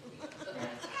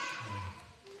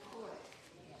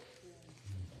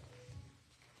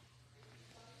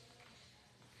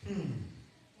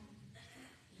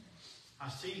 I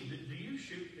see. Do you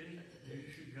shoot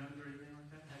guns or anything like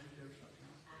that? Have you ever shot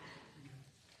guns?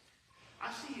 I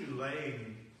see you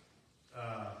laying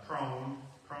prone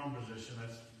position.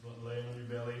 That's laying on your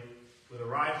belly with a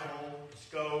rifle, a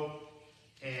scope,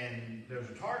 and there's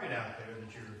a target out there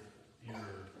that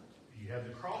you have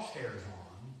the crosshairs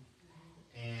on,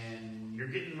 and you're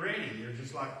getting ready. You're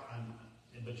just like,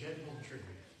 but you haven't pulled the trigger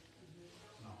yet.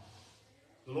 No.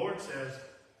 The Lord says,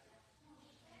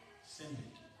 send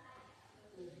it.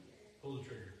 Pull the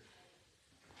trigger.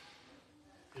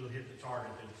 It'll hit the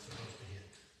target that it's supposed to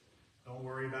hit. Don't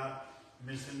worry about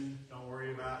missing. Don't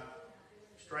worry about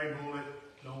stray bullet.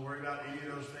 Don't worry about any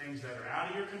of those things that are out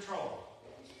of your control.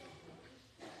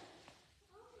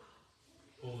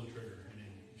 Pull the trigger, and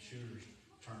in shooter's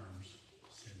terms,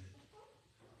 send it.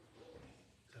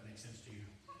 So,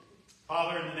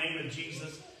 Father, in the name of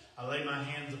Jesus, I lay my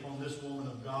hands upon this woman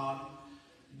of God.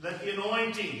 Let the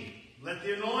anointing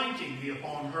be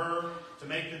upon her to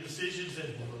make the decisions that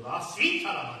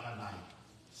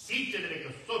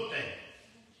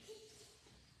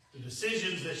the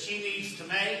decisions that she needs to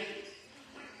make.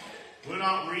 We'll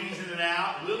not reason it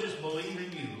out. We'll just believe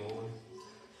in you, Lord.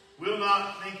 We'll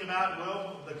not think about,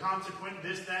 well, the consequence,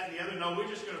 this, that, and the other. No, we're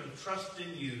just going to trust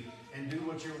in you and do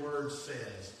what your word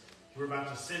says. We're about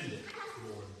to send it,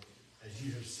 Lord, as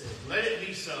you have said. Let it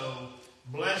be so.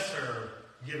 Bless her.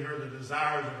 Give her the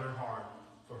desires of her heart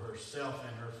for herself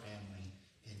and her family.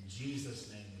 In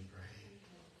Jesus' name we pray.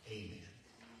 Amen.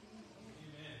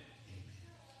 Amen. Amen.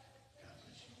 God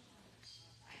bless you.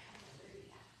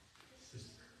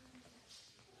 Sister.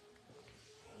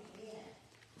 Amen.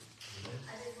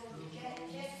 I just want to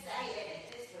just say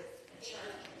that this was a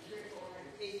church of 300 or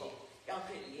 400 people. Y'all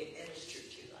couldn't get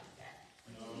ministered to like that.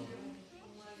 No.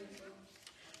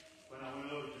 When I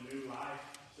went over to New Life,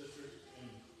 sisters,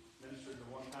 and ministered the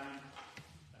one time,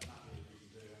 that's not really what you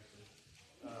do, actually.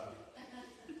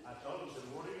 I told them, I said,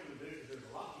 what are you going to do? Because there's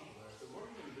a lot of people there. I said, what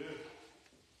are you going to do?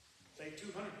 Say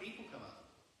 200 people come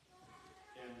up.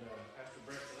 And Pastor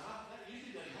Brett said, that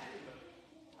usually doesn't happen, but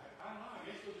I don't know. I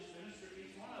guess we'll just minister to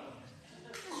each one of them.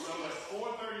 So at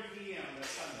 4:30 p.m.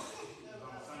 that Sunday, it was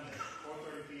on Sunday,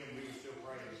 4:30 p.m. we were still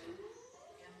praying.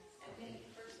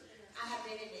 I have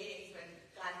been in meetings when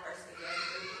God first began to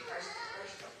do the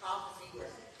personal prophecy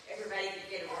where everybody could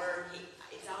get a word.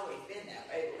 It's always been that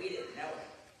way, but we didn't know it.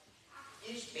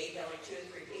 Used to be only 2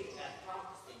 or 3 people got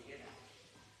prophecy, you know.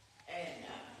 And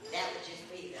that would just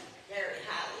be the very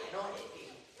highly anointed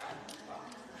people.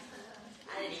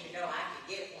 I didn't even know I could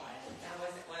get one. I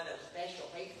wasn't one of those special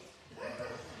people.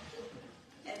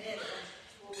 And then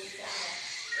when we found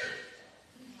out,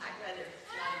 my brother,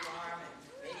 John Marm, and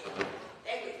many of them,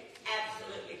 they would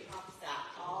absolutely prophesy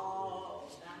all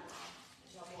night long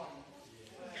until morning.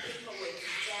 People would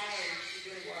stay to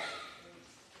do work.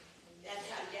 That's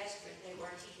how desperate they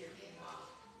were to hear him off.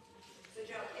 So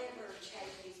don't ever take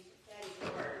these prophetic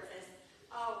words as,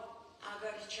 oh, I'll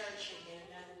go to church and get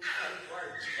another prophetic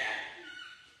word today.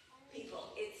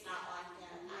 People, it's not like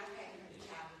that. I came from a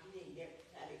time when you didn't get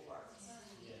prophetic words.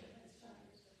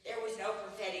 There was no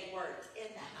prophetic words in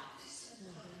the house.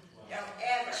 Don't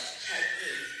ever take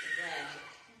these for granted.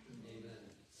 Amen.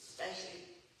 Especially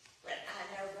when I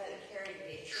know Brother Kerry to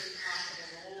be a true prophet of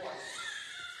the Lord.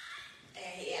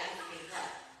 And he asked me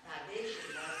what my vision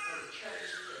was for the church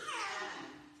at this time.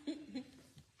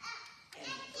 And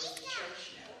of course the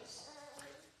church knows.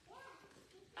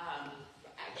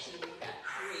 Actually, we've got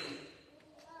 3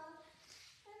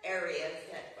 areas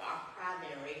that are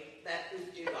primary, but we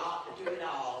do it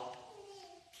all.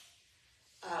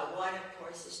 One, of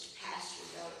course, is to pastor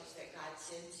those that God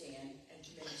sends in and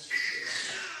to minister to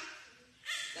them.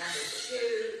 Number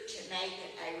 2, to make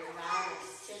it a revival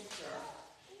center.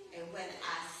 And when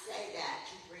I say that,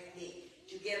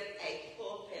 to give a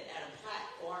pulpit and a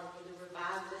platform for the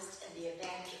revivalists and the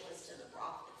evangelists and the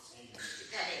prophets to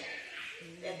come in.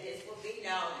 That this will be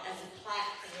known as a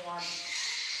platform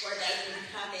where they can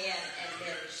come in and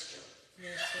minister.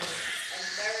 Yes, sir. And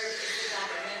 3rd is the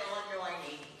governmental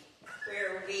anointing,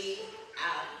 where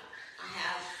I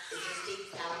have, it just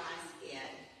eats out of my skin.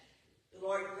 The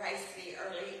Lord graced me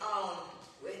early on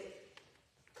with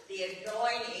the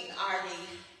anointing or the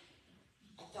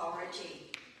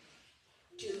authority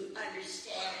to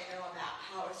understand and know about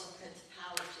powers and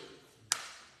principalities.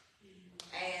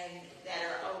 And that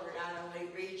are over not only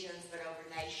regions but over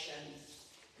nations,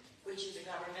 which is a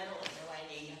governmental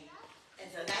anointing.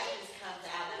 And so that just comes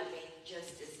out of me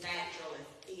just as natural as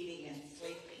eating and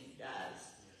sleeping does.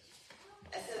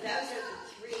 And so those are the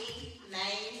 3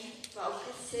 main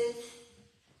focuses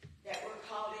that we're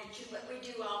called into, but we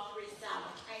do all 3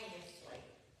 simultaneously.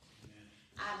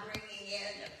 I'm bringing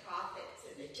in the prophets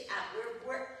and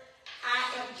I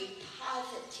am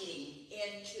depositing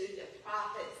into the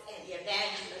prophets and the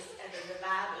evangelists and the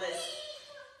revivalists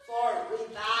for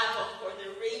revival for the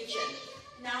region,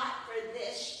 not for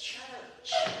this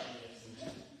church.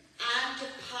 I'm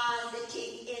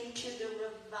depositing into the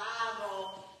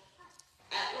revival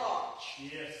at large.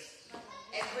 Yes.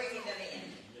 And bringing them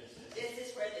in. This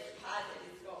is where the deposit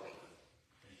is going.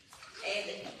 And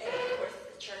of course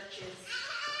the church is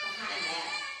behind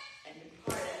that and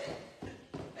part of it.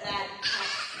 But I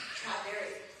try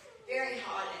very, very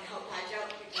hard and hope I don't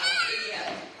become any of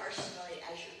you personally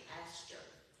as your pastor.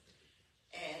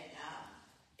 And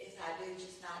if I do,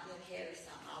 just knock me in the head or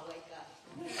something, I'll wake up.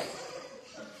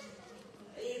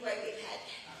 Anyway, we've had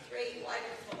 3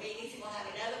 wonderful meetings. We'll have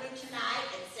another one tonight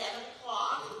at 7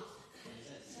 o'clock.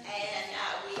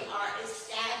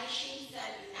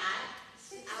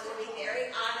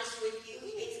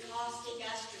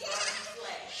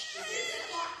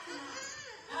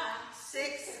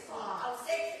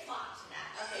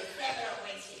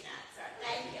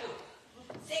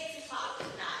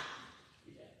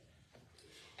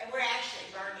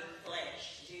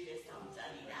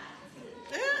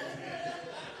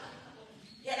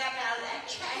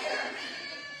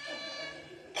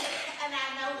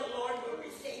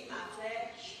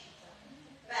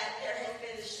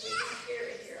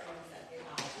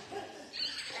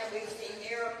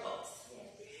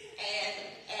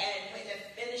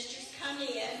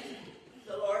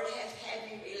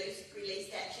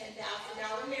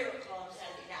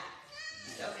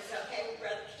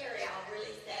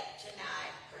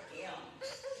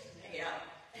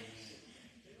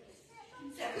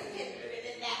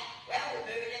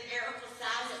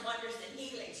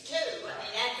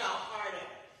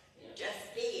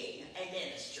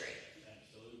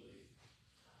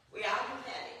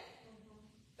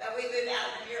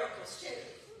 miracles too.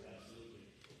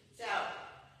 Absolutely. So,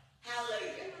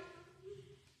 hallelujah.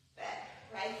 But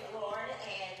praise the Lord,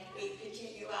 and we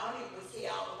continue on, and we see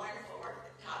all the wonderful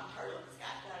work that Tom Turlin's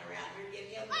got done around here. Give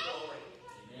him the glory.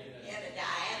 Him and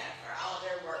Diana for all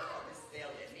their work on this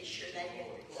building. Be sure they get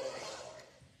the glory for it.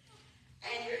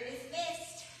 And you're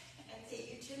dismissed. And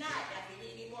see you tonight. Now, if you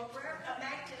need any more prayer, come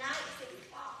back tonight at 6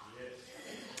 o'clock.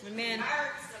 Amen. All